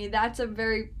nice to me, that's a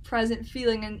very present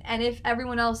feeling, and if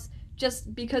everyone else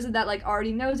just because of that like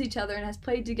already knows each other and has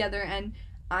played together and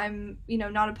I'm, you know,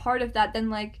 not a part of that, then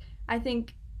like I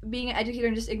think being an educator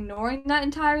and just ignoring that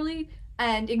entirely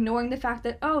and ignoring the fact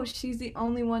that oh she's the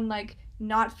only one like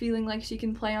not feeling like she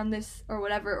can play on this or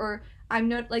whatever, or I'm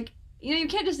not like, you know, you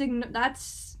can't just ignore.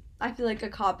 That's I feel like a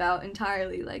cop out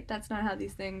entirely. Like that's not how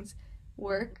these things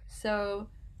work. So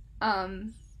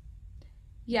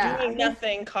yeah, doing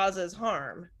nothing causes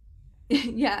harm.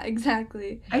 Yeah,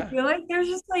 exactly. I feel like there's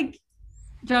just like,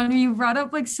 Jahnvi, you brought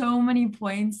up like so many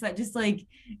points that just like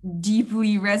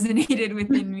deeply resonated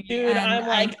within me. Dude, and I'm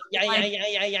like,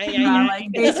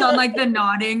 like based on like the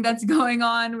nodding that's going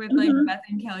on with like Beth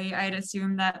and Kelly, I'd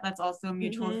assume that that's also a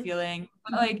mutual feeling.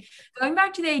 But like going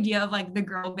back to the idea of like the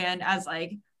girl band as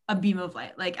like a beam of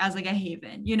light, like as like a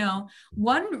haven, you know,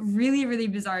 one really, really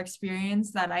bizarre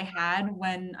experience that I had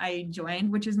when I joined,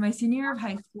 which was my senior year of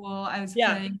high school. I was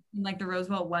playing in like the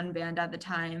Roosevelt One band at the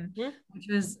time, which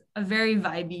was a very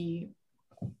vibey,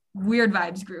 weird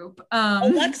vibes group.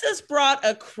 Alexis brought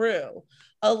a crew.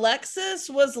 Alexis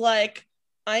was like,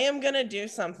 I am gonna do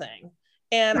something.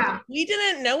 And we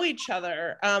didn't know each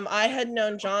other. I had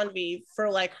known Jahnvi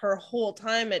for like her whole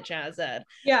time at Jazz Ed.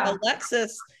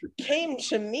 Alexis came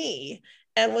to me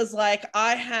and was like,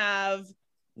 I have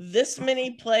this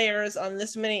many players on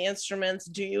this many instruments.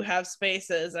 Do you have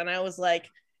spaces? And I was like,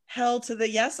 hell to the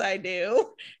yes, I do.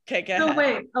 Okay, go ahead. So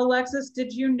wait, Alexis,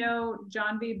 did you know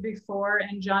Jahnvi before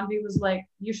and Jahnvi was like,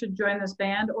 you should join this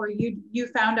band, or you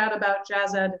found out about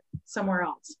Jazz Ed somewhere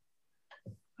else?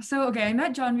 So, okay, I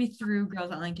met Jahnvi through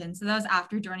Girls Ellington. So that was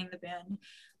after joining the band.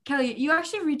 Kelly, you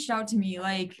actually reached out to me.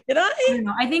 Like, did I? I don't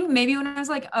know. I think maybe when I was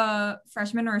like a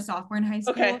freshman or a sophomore in high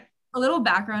school. Okay. A little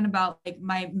background about like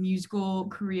my musical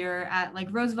career at like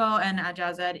Roosevelt and at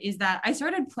Jazz Ed is that I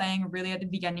started playing really at the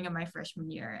beginning of my freshman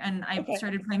year, and I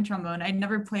started playing trombone. I'd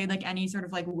never played like any sort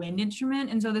of like wind instrument,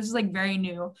 and so this is like very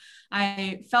new.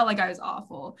 I felt like I was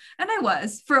awful, and I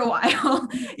was for a while,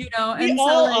 you know. And we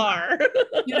all are.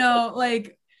 You know,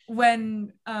 like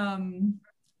when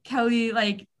Kelly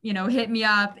like, you know, hit me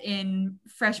up in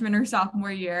freshman or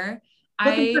sophomore year,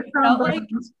 I felt like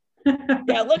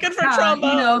looking for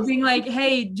trombone, you know, being like,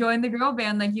 hey, join the girl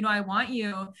band, like, you know, I want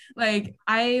you. Like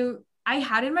I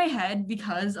had in my head,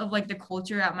 because of like the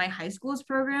culture at my high school's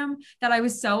program, that I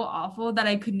was so awful that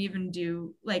I couldn't even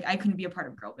do, like, I couldn't be a part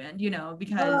of girl band, you know,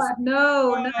 because I was like,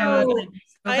 so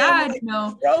bad, am you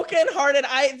know, brokenhearted.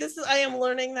 I am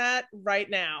learning that right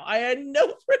now. I had no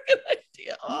freaking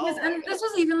idea. And this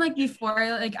was even like before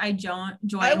I joined.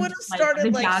 I would have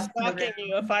started like stalking program.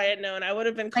 you if I had known. I would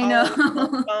have been calling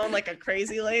the phone like a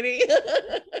crazy lady.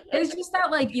 It was just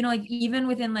that, like, you know, like even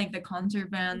within like the concert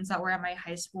bands that were at my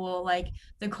high school, like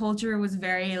the culture was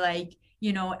very like,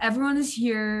 you know, everyone is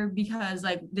here because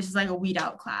like this is like a weed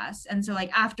out class, and so like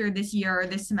after this year or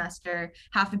this semester,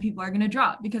 half the people are going to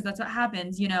drop because that's what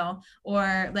happens, you know,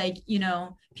 or like, you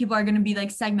know, people are going to be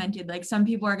like segmented, like some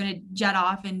people are going to jet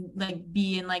off and like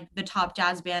be in like the top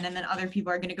jazz band, and then other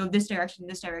people are going to go this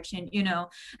direction, you know.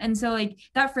 And so like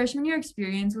that freshman year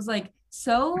experience was like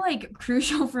so like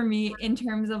crucial for me in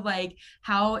terms of like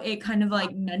how it kind of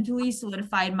like mentally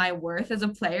solidified my worth as a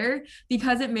player,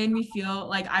 because it made me feel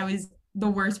like I was the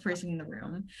worst person in the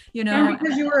room, you know. And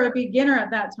because you were a beginner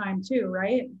at that time too,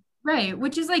 right? Right,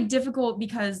 which is like difficult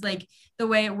because like the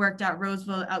way it worked at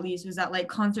Roosevelt at least was that like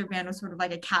concert band was sort of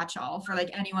like a catch-all for like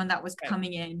anyone that was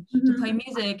coming in to play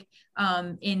music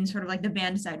in sort of like the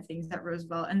band side of things at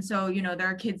Roosevelt. And so, you know, there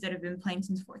are kids that have been playing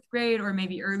since 4th grade or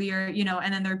maybe earlier, you know,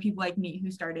 and then there are people like me who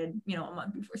started, you know, a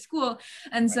month before school.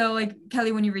 And so like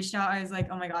Kelly, when you reached out, I was like,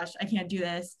 oh my gosh, I can't do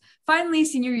this. Finally,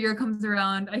 senior year comes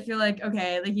around. I feel like,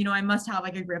 okay, like, you know, I must have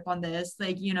like a grip on this,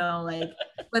 like, you know, like,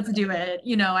 let's do it.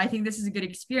 You know, I think this is a good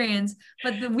experience.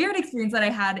 But the weird experience that I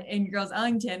had in Girls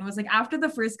Ellington was like after the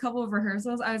first couple of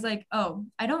rehearsals, I was like, oh,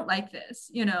 I don't like this,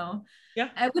 you know.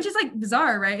 Which is like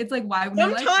bizarre, right? It's like, why would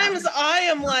sometimes I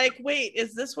am like, wait,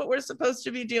 is this what we're supposed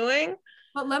to be doing?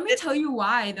 But let me tell you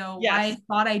why, though, why I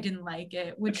thought I didn't like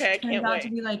it, which turns out to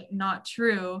be like not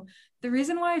true. The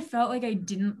reason why I felt like I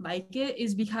didn't like it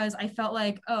is because I felt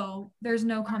like, oh, there's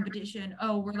no competition.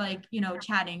 Oh, we're like, you know,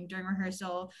 chatting during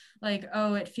rehearsal. Like,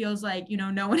 oh, it feels like, you know,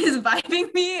 no one is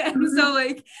vibing me. And so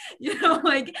like, you know,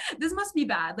 like this must be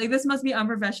bad. Like this must be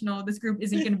unprofessional. This group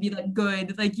isn't going to be like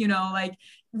good. Like, you know, like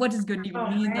what does good even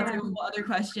mean? That's a whole other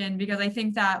question, because I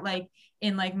think that like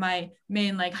in like my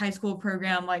main like high school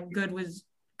program, like good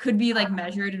could be like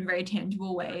measured in very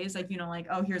tangible ways. Like, you know, like,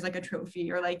 oh, here's like a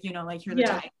trophy, or like, you know, like here's a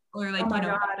title, or like, you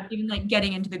know, even like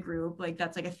getting into the group, like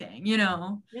that's like a thing, you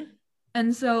know? Yeah.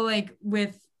 And so like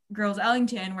with Girls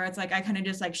Ellington, where it's like, I kind of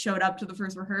just like showed up to the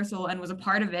first rehearsal and was a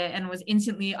part of it and was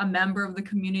instantly a member of the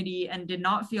community and did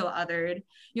not feel othered.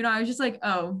 You know, I was just like,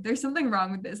 oh, there's something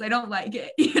wrong with this. I don't like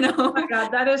it, you know? Oh my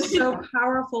God, that is so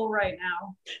powerful right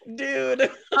now. Dude.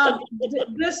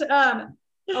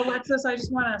 Alexis, I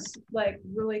just want to like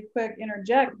really quick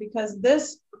interject, because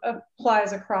this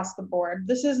applies across the board.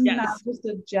 This is not just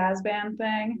a jazz band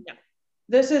thing. Yeah.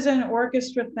 This is an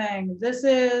orchestra thing. This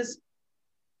is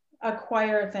a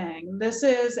choir thing. This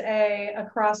is a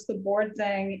across the board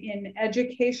thing. In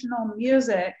educational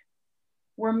music,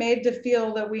 we're made to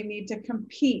feel that we need to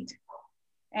compete,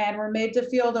 and we're made to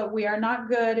feel that we are not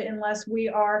good unless we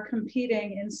are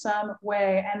competing in some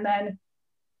way. And then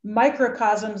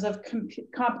microcosms of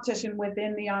competition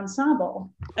within the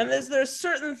ensemble. And there's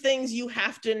certain things you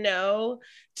have to know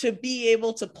to be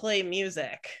able to play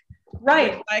music.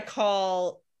 Right. Which I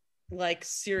call like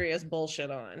serious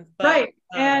bullshit on. But, right.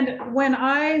 And when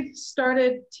I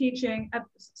started teaching,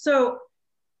 so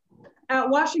at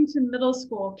Washington Middle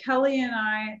School, Kelly and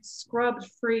I scrubbed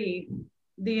free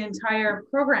the entire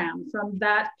program from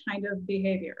that kind of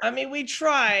behavior. I mean, we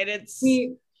tried.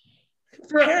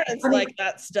 Parents like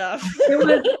that stuff.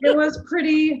 it was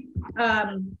pretty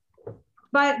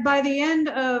by the end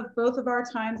of both of our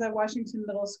times at Washington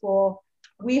Middle School,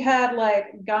 we had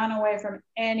like gone away from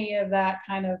any of that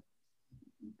kind of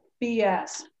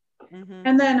BS. Mm-hmm.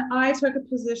 And then I took a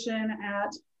position at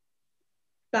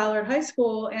Ballard High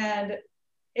School, and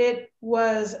it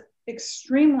was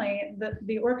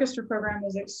the orchestra program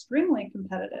was extremely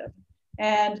competitive,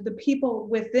 and the people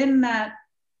within that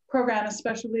program,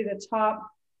 especially the top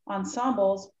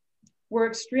ensembles, were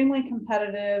extremely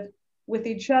competitive with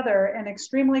each other and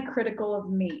extremely critical of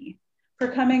me for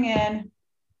coming in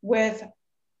with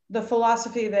the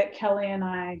philosophy that Kelly and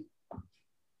I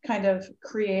kind of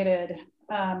created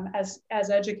as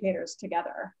educators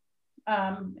together.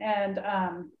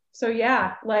 So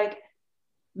yeah, like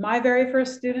my very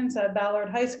first students at Ballard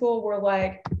High School were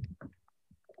like,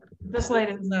 this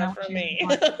lady doesn't know for me.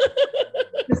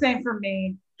 This ain't for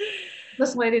me.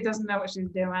 This lady doesn't know what she's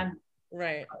doing.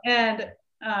 Right. And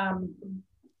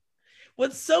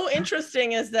what's so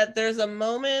interesting is that there's a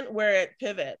moment where it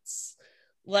pivots.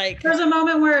 Like there's a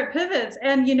moment where it pivots.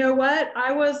 And you know what?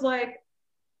 I was like,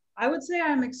 I would say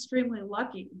I'm extremely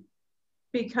lucky,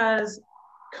 because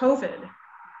COVID.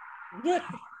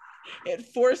 It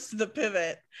forced the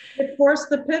pivot. It forced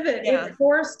the pivot. Yeah. It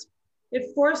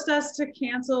forced us to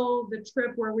cancel the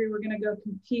trip where we were going to go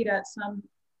compete at some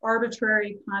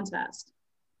arbitrary contest.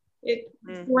 It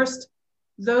forced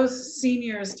those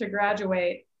seniors to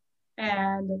graduate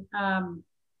and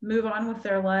move on with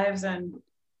their lives and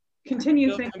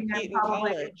continue thinking I'm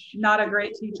probably not a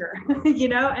great teacher, you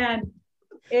know? And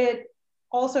it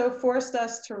also forced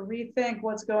us to rethink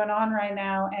what's going on right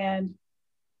now and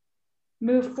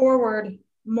move forward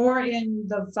more in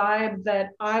the vibe that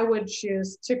I would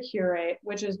choose to curate,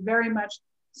 which is very much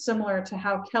similar to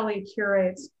how Kelly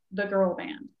curates the girl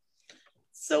band.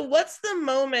 So what's the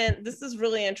moment, this is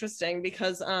really interesting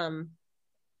because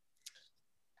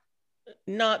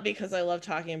not because I love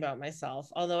talking about myself,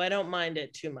 although I don't mind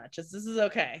it too much. This is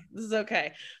okay. This is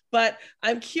okay. But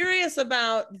I'm curious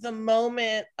about the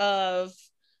moment of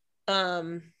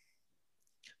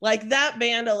like that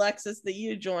band, Alexis, that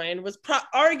you joined was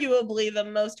arguably the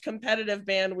most competitive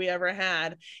band we ever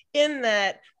had, in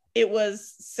that it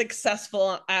was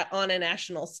successful on a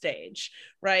national stage,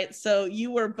 right? So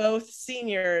you were both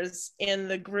seniors in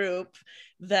the group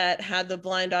that had the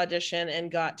blind audition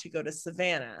and got to go to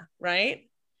Savannah, right?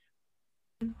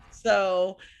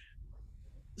 So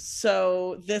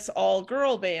this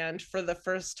all-girl band, for the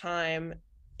first time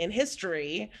in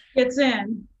history,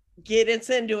 gets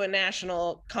into a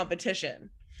national competition.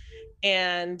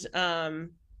 And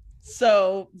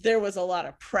so there was a lot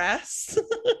of press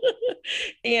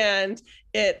and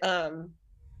it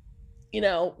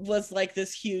was like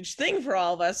this huge thing for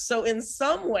all of us. So in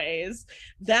some ways,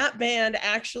 that band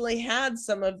actually had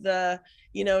some of the,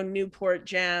 Newport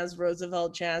Jazz,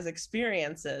 Roosevelt Jazz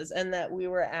experiences, and that we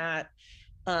were at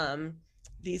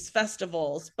these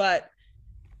festivals. But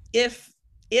if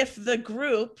the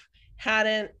group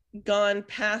hadn't gone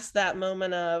past that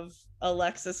moment of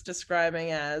Alexis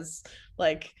describing as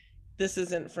like, this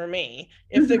isn't for me,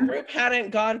 if the group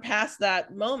hadn't gone past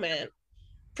that moment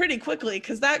pretty quickly,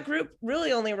 because that group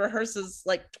really only rehearses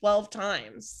like 12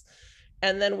 times,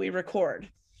 and then we record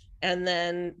and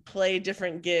then play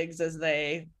different gigs as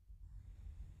they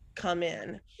come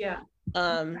in.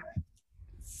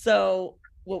 So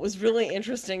what was really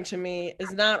interesting to me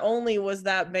is not only was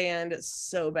that band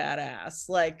so badass,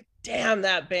 like, damn,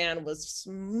 that band was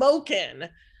smoking.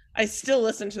 I still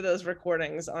listen to those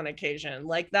recordings on occasion.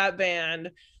 Like, that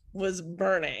band was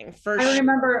burning for I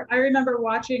sure. I remember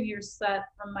watching your set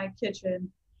from my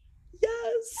kitchen.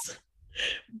 Yes.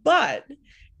 But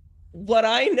what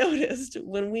I noticed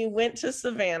when we went to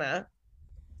Savannah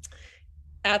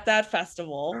at that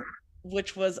festival,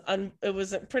 which was it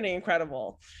was pretty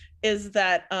incredible, is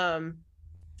that I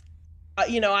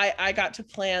got to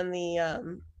plan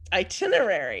the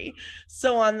itinerary.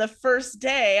 So on the first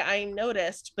day, I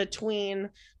noticed between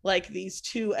like these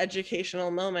two educational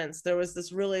moments, there was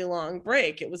this really long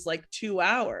break. It was like 2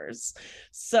 hours.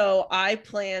 So I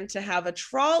planned to have a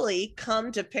trolley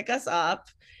come to pick us up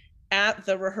at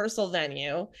the rehearsal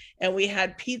venue, and we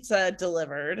had pizza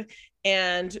delivered,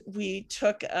 and we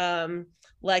took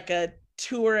like a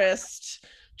tourist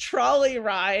trolley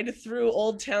ride through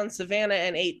Old Town Savannah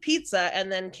and ate pizza,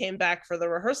 and then came back for the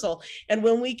rehearsal. And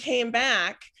when we came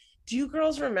back, do you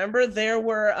girls remember there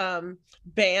were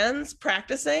bands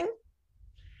practicing?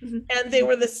 And they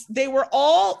were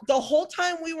all, the whole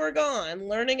time we were gone,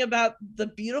 learning about the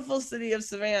beautiful city of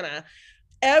Savannah.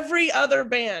 Every other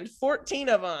band, 14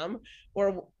 of them,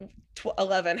 or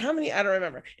 11, how many, I don't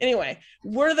remember. Anyway,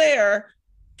 we're there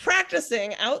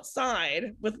practicing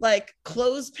outside with like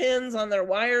clothespins on their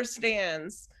wire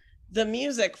stands, the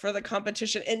music for the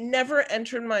competition. It never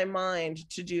entered my mind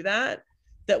to do that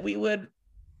we would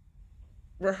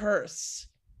rehearse.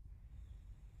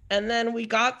 And then we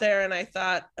got there and I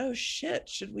thought, oh shit,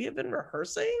 should we have been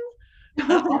rehearsing?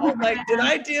 Like, did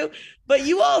I do? But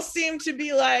you all seem to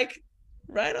be like,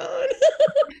 right on.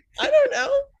 I don't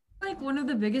know. Like, one of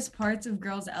the biggest parts of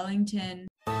Girls Ellington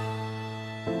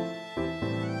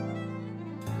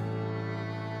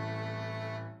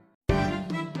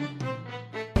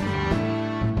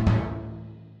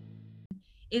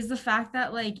is the fact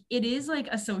that like it is like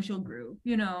a social group,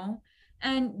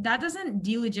 and that doesn't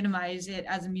delegitimize it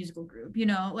as a musical group,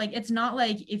 like it's not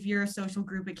like if you're a social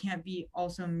group it can't be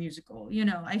also musical.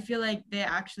 I feel like there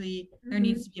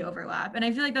needs to be overlap, and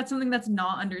I feel like that's something that's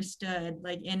not understood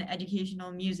like in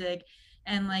educational music,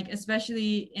 and like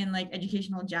especially in like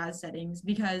educational jazz settings,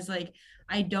 because like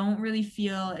I don't really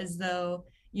feel as though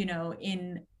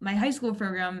in my high school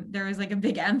program, there was like a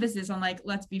big emphasis on like,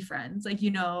 let's be friends, like,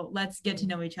 let's get to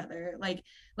know each other, like,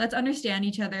 let's understand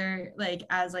each other, like,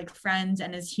 as like friends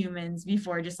and as humans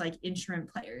before just like instrument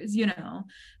players,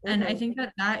 And I think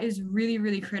that is really,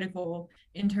 really critical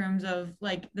in terms of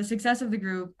like the success of the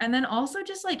group, and then also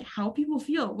just like how people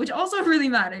feel, which also really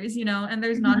matters, and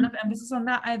there's not enough emphasis on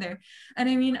that either. And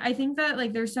I mean, I think that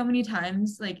like there's so many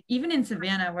times, like even in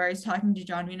Savannah, where I was talking to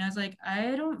Jahnvi and I was like,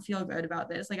 I don't feel good about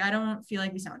this, like I don't feel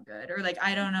like we sound good, or like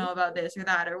I don't know about this or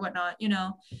that or whatnot,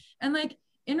 and like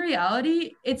in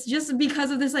reality it's just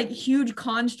because of this like huge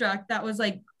construct that was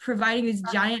like providing this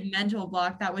giant mental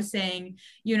block that was saying,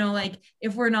 like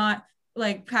if we're not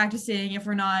like practicing, if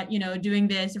we're not doing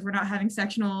this, if we're not having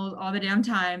sectionals all the damn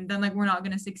time, then like we're not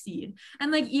going to succeed.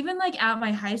 And like even like at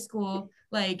my high school,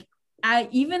 like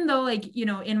even though like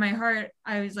in my heart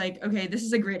I was like, okay, this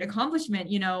is a great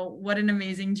accomplishment, what an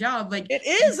amazing job, like it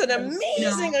is an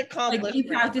amazing accomplishment, like we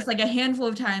practiced like a handful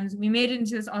of times, we made it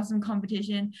into this awesome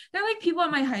competition. There are like people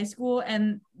at my high school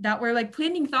and that were like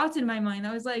planting thoughts in my mind.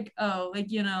 I was like, oh, like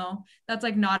that's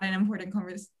like not an important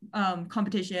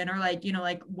competition, or like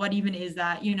like what even is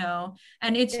that,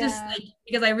 and it's just like,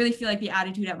 because I really feel like the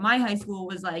attitude at my high school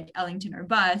was like Ellington or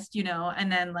bust,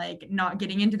 and then like not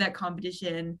getting into that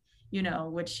competition,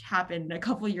 which happened a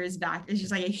couple years back, is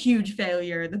just like a huge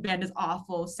failure. The band is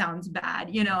awful, sounds bad.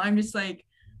 I'm just like,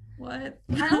 what?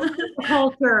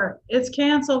 Culture. It's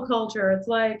cancel culture. It's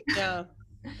like, yeah.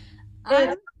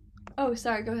 Oh,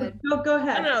 sorry. Go ahead. Go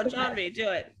ahead. No, Jahnvi, do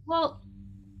it. Well,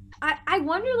 I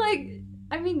wonder, like,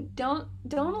 I mean, don't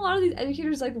a lot of these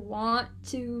educators like want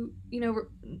to,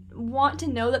 want to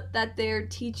know that they're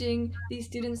teaching these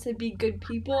students to be good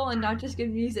people and not just good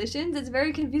musicians? It's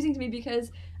very confusing to me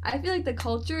because I feel like the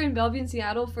culture in Bellevue and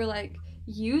Seattle for like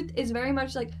youth is very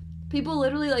much like people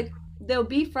literally like they'll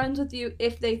be friends with you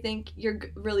if they think you're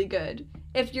really good.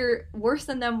 If you're worse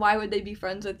than them, why would they be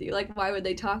friends with you? Like, why would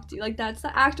they talk to you? Like, that's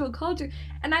the actual culture.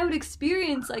 And I would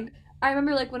experience like I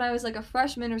remember like when I was like a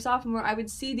freshman or sophomore, I would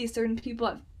see these certain people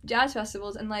at jazz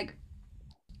festivals and like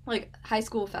high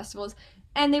school festivals,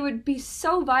 and they would be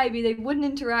so vibey. They wouldn't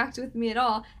interact with me at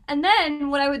all. And then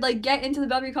when I would like get into the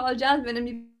Bellevue College Jazz Band and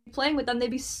be playing with them,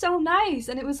 they'd be so nice,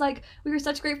 and it was like we were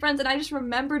such great friends. And I just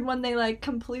remembered when they like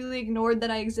completely ignored that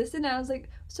I existed, and I was like,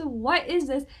 so what is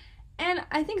this? And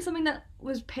I think something that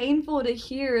was painful to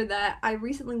hear that I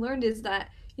recently learned is that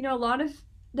a lot of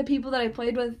the people that I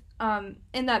played with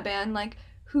in that band, like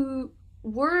who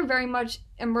were very much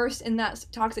immersed in that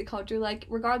toxic culture, like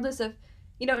regardless of,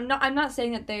 I'm not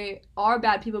saying that they are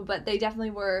bad people, but they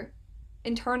definitely were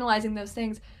internalizing those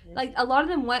things. Like a lot of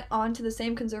them went on to the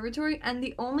same conservatory, and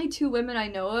the only two women I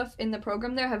know of in the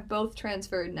program there have both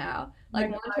transferred now. Like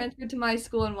one transferred to my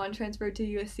school and one transferred to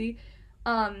USC.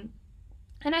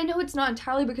 And I know it's not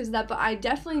entirely because of that, but I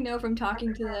definitely know from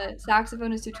talking to the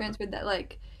saxophonist who transferred that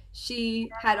like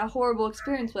she had a horrible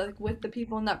experience with the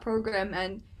people in that program,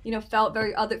 and felt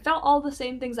felt all the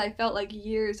same things I felt like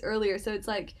years earlier. So it's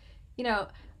like,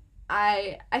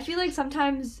 I feel like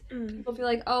sometimes people feel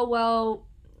like, oh well,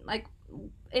 like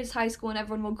it's high school and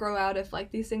everyone will grow out of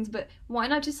like these things, but why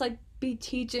not just like be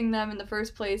teaching them in the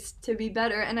first place to be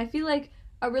better? And I feel like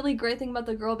a really great thing about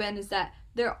the girl band is that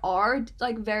there are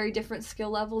like very different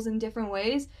skill levels in different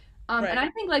ways. Right. And I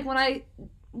think like when I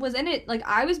was in it, like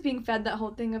I was being fed that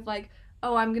whole thing of like,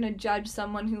 oh, I'm gonna judge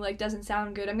someone who like doesn't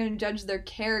sound good. I'm gonna judge their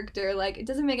character. Like it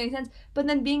doesn't make any sense. But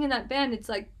then being in that band, it's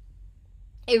like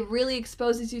it really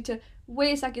exposes you to,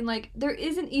 wait a second, like there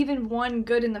isn't even one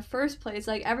good in the first place.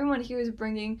 Like everyone here is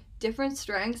bringing different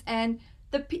strengths, and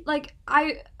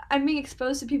I'm being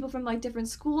exposed to people from like different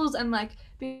schools and like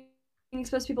being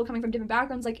exposed to people coming from different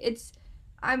backgrounds. Like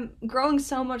I'm growing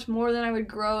so much more than I would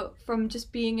grow from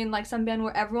just being in like some band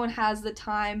where everyone has the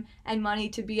time and money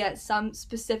to be at some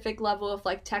specific level of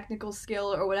like technical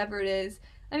skill or whatever it is.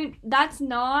 I mean, that's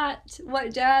not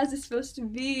what jazz is supposed to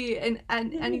be in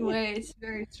any way. It's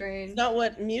very strange. It's not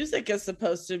what music is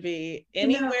supposed to be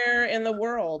anywhere in the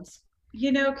world.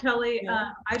 Kelly,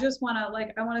 I just want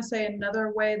to say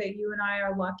another way that you and I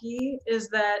are lucky is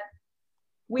that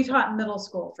we taught middle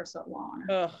school for so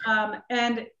long.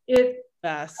 And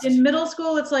in middle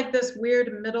school, it's like this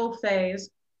weird middle phase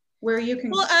where you can.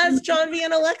 Well, as Jahnvi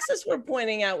and Alexis were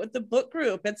pointing out with the book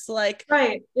group, it's like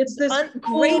right. It's this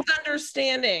great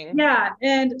understanding. Yeah,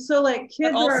 and so like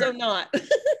kids but also not.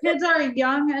 Kids are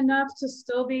young enough to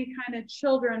still be kind of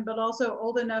children, but also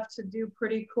old enough to do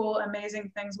pretty cool,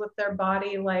 amazing things with their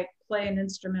body, like play an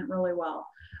instrument really well.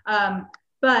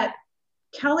 But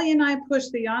Kelly and I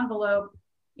pushed the envelope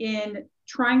in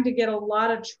trying to get a lot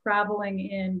of traveling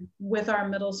in with our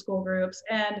middle school groups.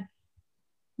 And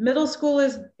middle school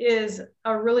is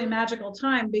a really magical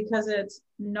time because it's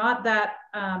not that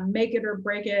make it or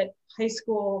break it high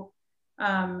school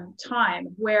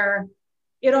time where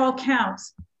it all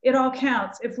counts. It all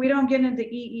counts. If we don't get into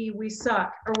EE, we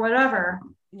suck or whatever.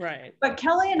 Right. But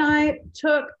Kelly and I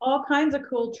took all kinds of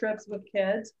cool trips with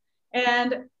kids.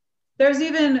 And there's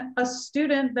even a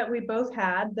student that we both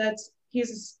had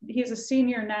he's a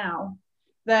senior now,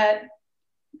 that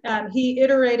he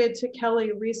iterated to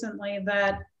Kelly recently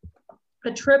that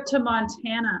a trip to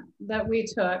Montana that we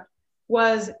took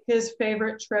was his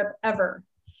favorite trip ever.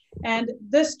 And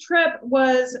this trip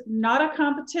was not a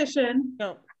competition.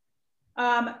 No.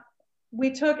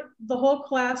 We took the whole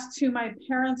class to my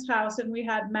parents' house and we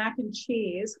had mac and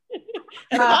cheese.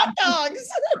 And hot dogs.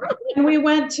 And we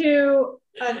went to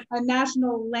a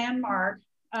national landmark.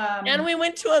 And we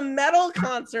went to a metal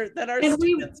concert that our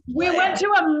students we went to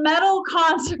a metal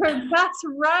concert. That's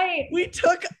right. We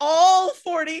took all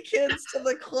 40 kids to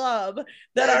the club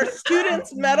that our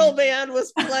students' metal band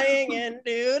was playing in,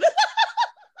 dude.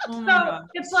 So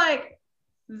it's like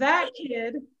that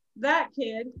kid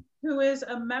who is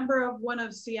a member of one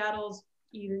of Seattle's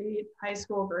elite high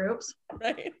school groups,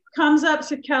 right, comes up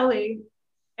to Kelly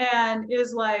and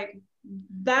is like,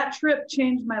 that trip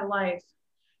changed my life.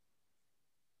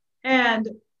 And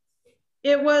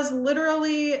it was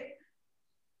literally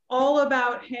all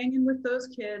about hanging with those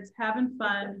kids, having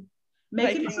fun,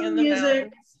 making some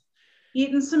music,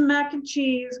 eating some mac and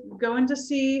cheese, going to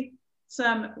see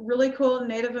some really cool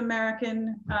Native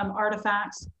American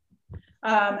artifacts.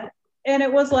 And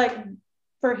it was like,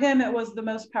 for him, it was the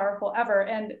most powerful ever.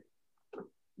 And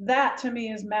that to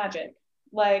me is magic.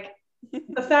 Like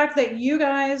the fact that you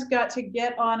guys got to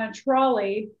get on a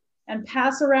trolley and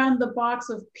pass around the box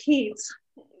of Pete's,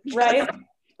 right?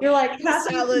 You're like, pass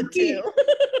me some Pete.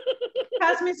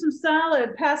 Pass me some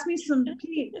salad, pass me some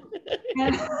Pete.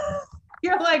 And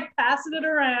you're like passing it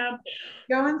around,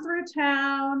 going through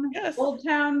town, yes. Old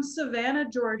Town, Savannah,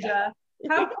 Georgia.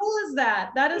 How cool is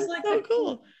that? That is like so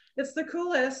cool. It's the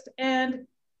coolest. And,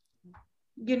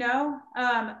 you know,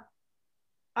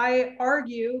 I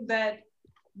argue that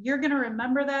you're going to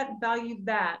remember that, value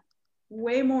that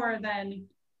way more than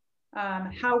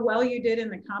how well you did in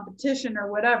the competition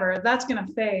or whatever. That's going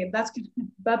to fade. That's going to,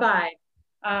 bye-bye.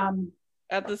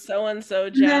 At the so-and-so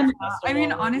jazz festival. I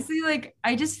mean, honestly, like,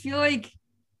 I just feel like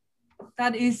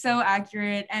that is so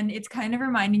accurate. And it's kind of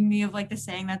reminding me of like the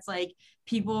saying that's like,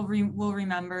 people will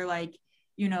remember like,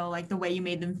 you know, like the way you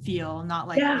made them feel, not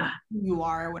like who you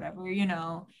are or whatever, you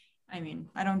know. I mean,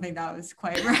 I don't think that was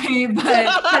quite right, but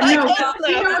like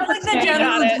the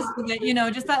general gist of it, you know,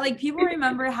 just that like people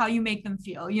remember how you make them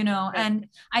feel, you know. And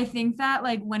I think that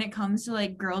like when it comes to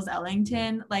like Girls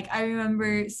Ellington, like I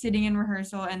remember sitting in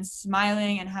rehearsal and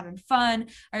smiling and having fun.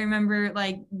 I remember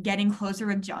like getting closer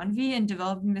with Jahnvi and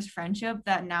developing this friendship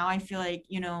that now I feel like,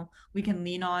 you know, we can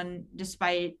lean on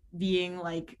despite being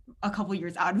like a couple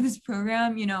years out of this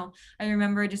program. You know, I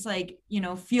remember just like, you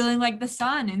know, feeling like the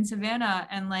sun in Savannah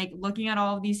and like looking at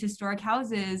all of these historic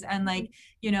houses and like,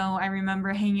 you know, I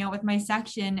remember hanging out with my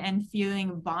section and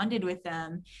feeling bonded with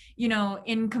them, you know,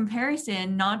 in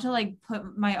comparison, not to like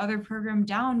put my other program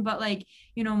down, but like,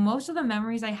 you know, most of the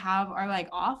memories I have are like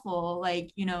awful,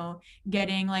 like, you know,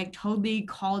 getting like totally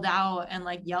called out and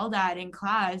like yelled at in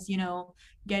class, you know,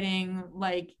 getting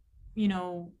like, you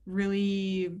know,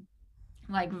 really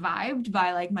like vibed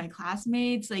by like my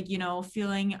classmates, like, you know,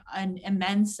 feeling an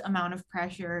immense amount of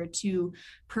pressure to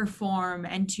perform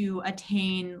and to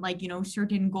attain like, you know,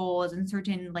 certain goals and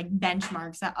certain like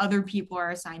benchmarks that other people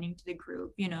are assigning to the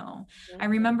group, you know. I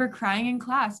remember crying in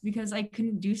class because I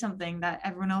couldn't do something that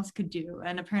everyone else could do.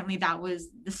 And apparently that was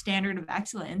the standard of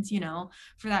excellence, you know,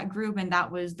 for that group. And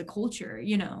that was the culture,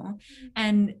 you know.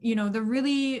 And, you know, the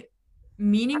really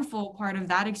meaningful part of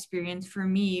that experience for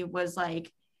me was like,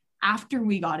 after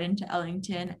we got into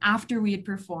Ellington, after we had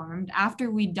performed,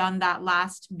 after we'd done that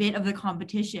last bit of the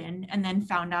competition and then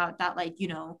found out that like, you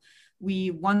know, we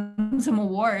won some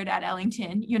award at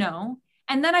Ellington, you know,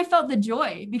 and then I felt the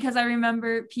joy because I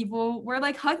remember people were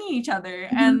like hugging each other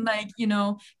and like, you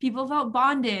know, people felt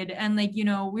bonded and like, you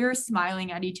know, we were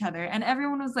smiling at each other and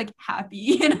everyone was like happy,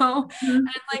 you know, and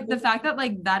like the fact that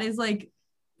like that is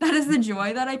the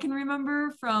joy that I can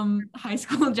remember from high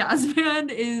school jazz band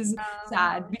is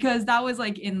sad because that was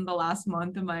like in the last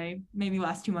month of maybe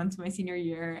last 2 months of my senior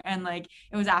year. And like,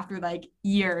 it was after like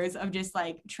years of just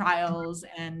like trials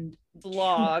and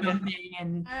vlog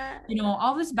and, you know,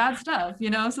 all this bad stuff,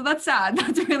 you know? So that's sad.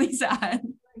 That's really sad. Oh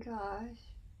my gosh.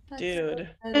 That's dude.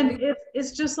 So and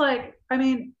it's just like, I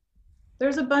mean,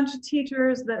 there's a bunch of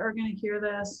teachers that are going to hear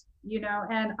this, you know,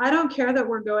 and I don't care that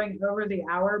we're going over the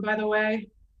hour, by the way,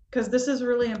 because this is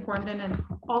really important and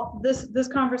all this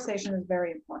conversation is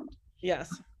very important. Yes.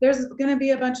 There's going to be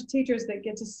a bunch of teachers that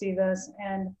get to see this.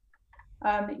 And,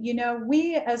 you know,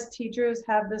 we as teachers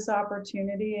have this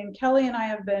opportunity, and Kelly and I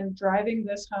have been driving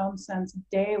this home since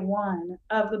day one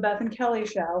of the Beth and Kelly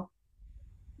show.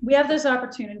 We have this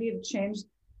opportunity to change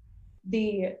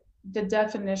the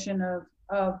definition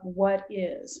of what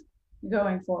is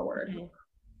going forward.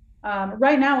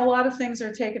 Right now, a lot of things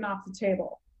are taken off the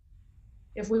table.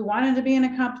 If we wanted to be in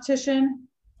a competition,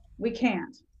 we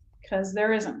can't because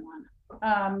there isn't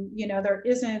one. You know, there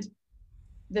isn't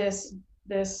this,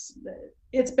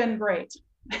 it's been great.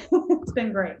 It's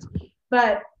been great.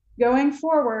 But going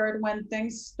forward, when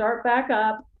things start back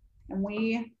up and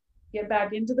we get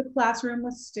back into the classroom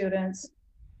with students,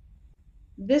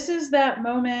 this is that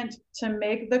moment to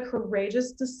make the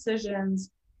courageous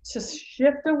decisions to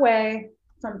shift away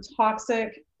from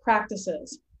toxic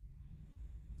practices.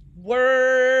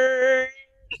 Word.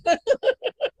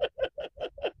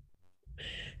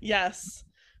 Yes.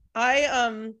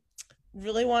 I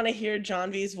really want to hear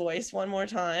Jahnvi's voice one more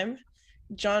time.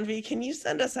 Jahnvi, can you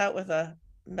send us out with a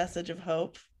message of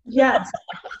hope? Yes.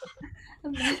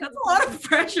 That's a lot of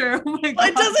pressure. Oh my God. Well,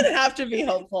 it doesn't have to be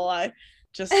hopeful. I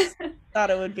just thought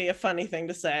it would be a funny thing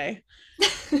to say.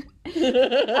 Well,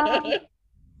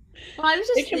 I was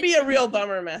just it can be a real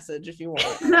bummer message if you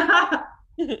want.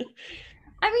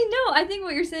 I mean, no, I think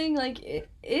what you're saying, like, it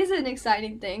is an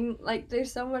exciting thing. Like,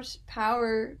 there's so much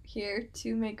power here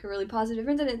to make a really positive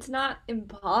difference, and it's not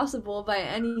impossible by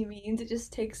any means. It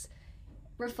just takes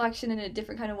reflection in a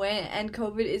different kind of way, and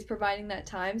COVID is providing that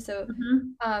time. So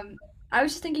Mhm. I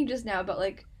was just thinking just now about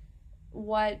like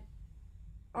what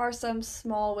are some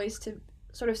small ways to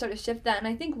sort of start to shift that. And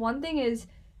I think one thing is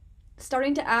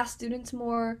starting to ask students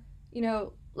more,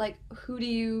 like who do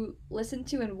you listen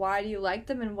to and why do you like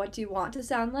them and what do you want to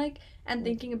sound like, and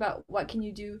thinking about what can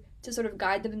you do to sort of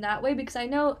guide them in that way, because I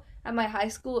know at my high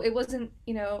school it wasn't,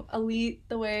 elite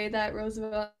the way that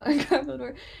Roosevelt and Garfield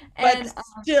were. And But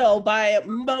still, by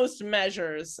most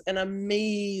measures, an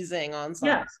amazing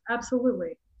ensemble. Yes,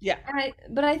 absolutely. Yeah.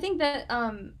 But I think that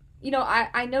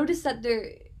I noticed that there,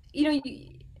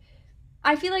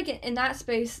 I feel like in that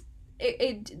space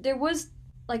there was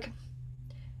like,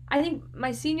 I think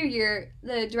my senior year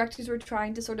the directors were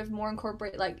trying to sort of more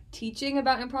incorporate like teaching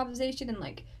about improvisation and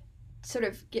like sort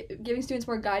of giving students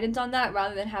more guidance on that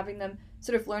rather than having them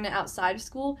sort of learn it outside of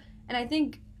school. And I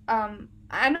think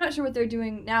I'm not sure what they're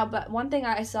doing now, but one thing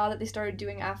I saw that they started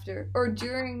doing after or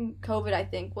during COVID, I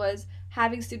think, was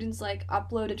having students like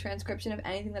upload a transcription of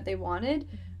anything that they wanted.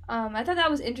 I thought that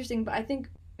was interesting, but I think,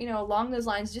 along those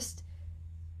lines, just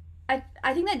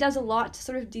I think that does a lot to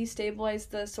sort of destabilize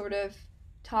the sort of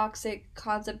toxic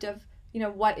concept of,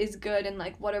 what is good and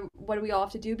like what do we all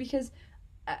have to do, because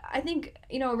I think,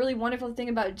 a really wonderful thing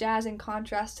about jazz in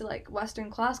contrast to like Western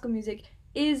classical music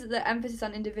is the emphasis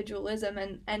on individualism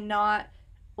and not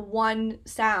one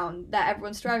sound that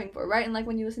everyone's striving for, right? And like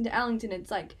when you listen to Ellington,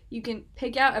 it's like you can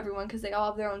pick out everyone because they all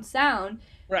have their own sound.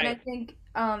 Right. And I think,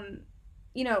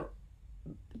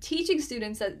 teaching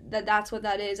students that that's what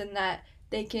that is, and that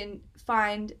they can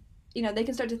find, they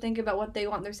can start to think about what they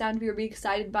want their sound to be or be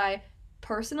excited by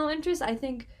personal interests, I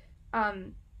think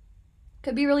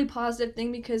could be a really positive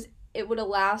thing, because it would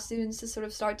allow students to sort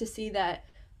of start to see that,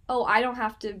 oh, I don't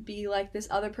have to be like this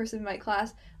other person in my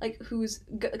class, like who's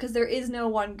good, because there is no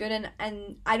one good, and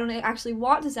I don't actually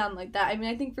want to sound like that. I mean,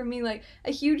 I think for me, like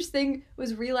a huge thing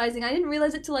was realizing, I didn't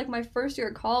realize it till like my first year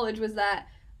of college, was that,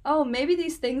 oh, maybe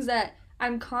these things that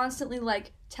I'm constantly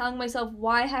like telling myself,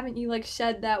 why haven't you like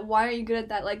shed that? Why are you good at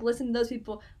that? Like listen to those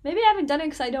people. Maybe I haven't done it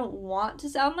because I don't want to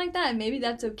sound like that, and maybe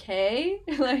that's okay.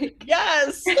 Like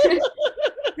Yes.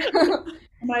 Oh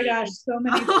my gosh, so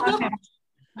many times.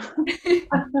 That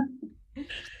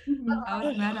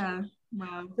was meta.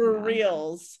 Wow. For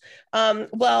reals.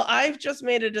 Well, I've just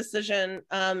made a decision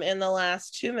in the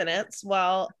last 2 minutes,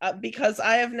 because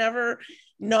I have never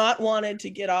not wanted to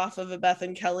get off of a Beth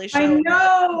and Kelly show. I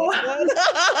know.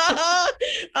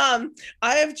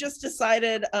 I have just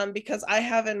decided, because I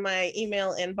have in my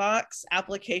email inbox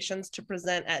applications to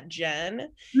present at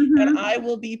Gen, and I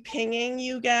will be pinging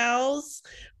you gals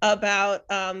about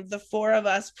the 4 of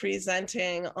us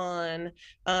presenting on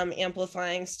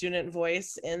amplifying student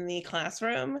voice in the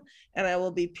classroom, and I will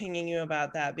be pinging you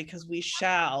about that, because we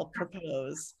shall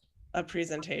propose a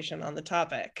presentation on the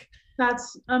topic.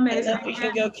 That's amazing. And then we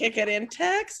can go kick it in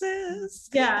Texas.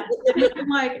 Yeah, and you can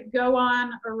like go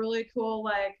on a really cool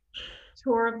like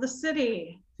tour of the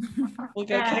city. We'll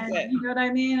go kick it. You know what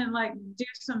I mean? And like do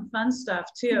some fun stuff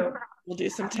too. We'll do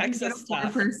some Texas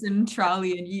stuff. 4-person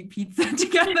trolley and eat pizza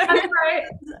together. That's right.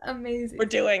 Amazing. We're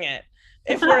doing it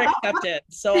if we're accepted.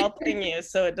 So I'll ping you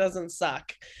so it doesn't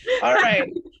suck. All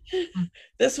right.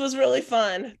 This was really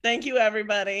fun. Thank you,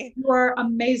 everybody. You are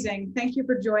amazing. Thank you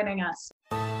for joining us.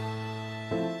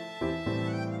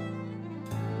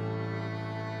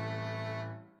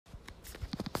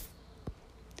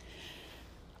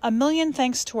 A million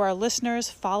thanks to our listeners,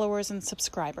 followers, and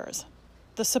subscribers.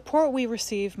 The support we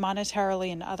receive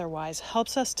monetarily and otherwise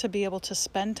helps us to be able to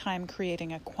spend time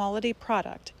creating a quality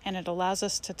product, and it allows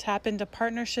us to tap into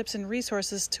partnerships and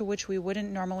resources to which we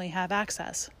wouldn't normally have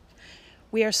access.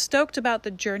 We are stoked about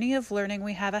the journey of learning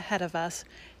we have ahead of us,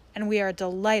 and we are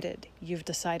delighted you've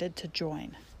decided to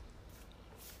join.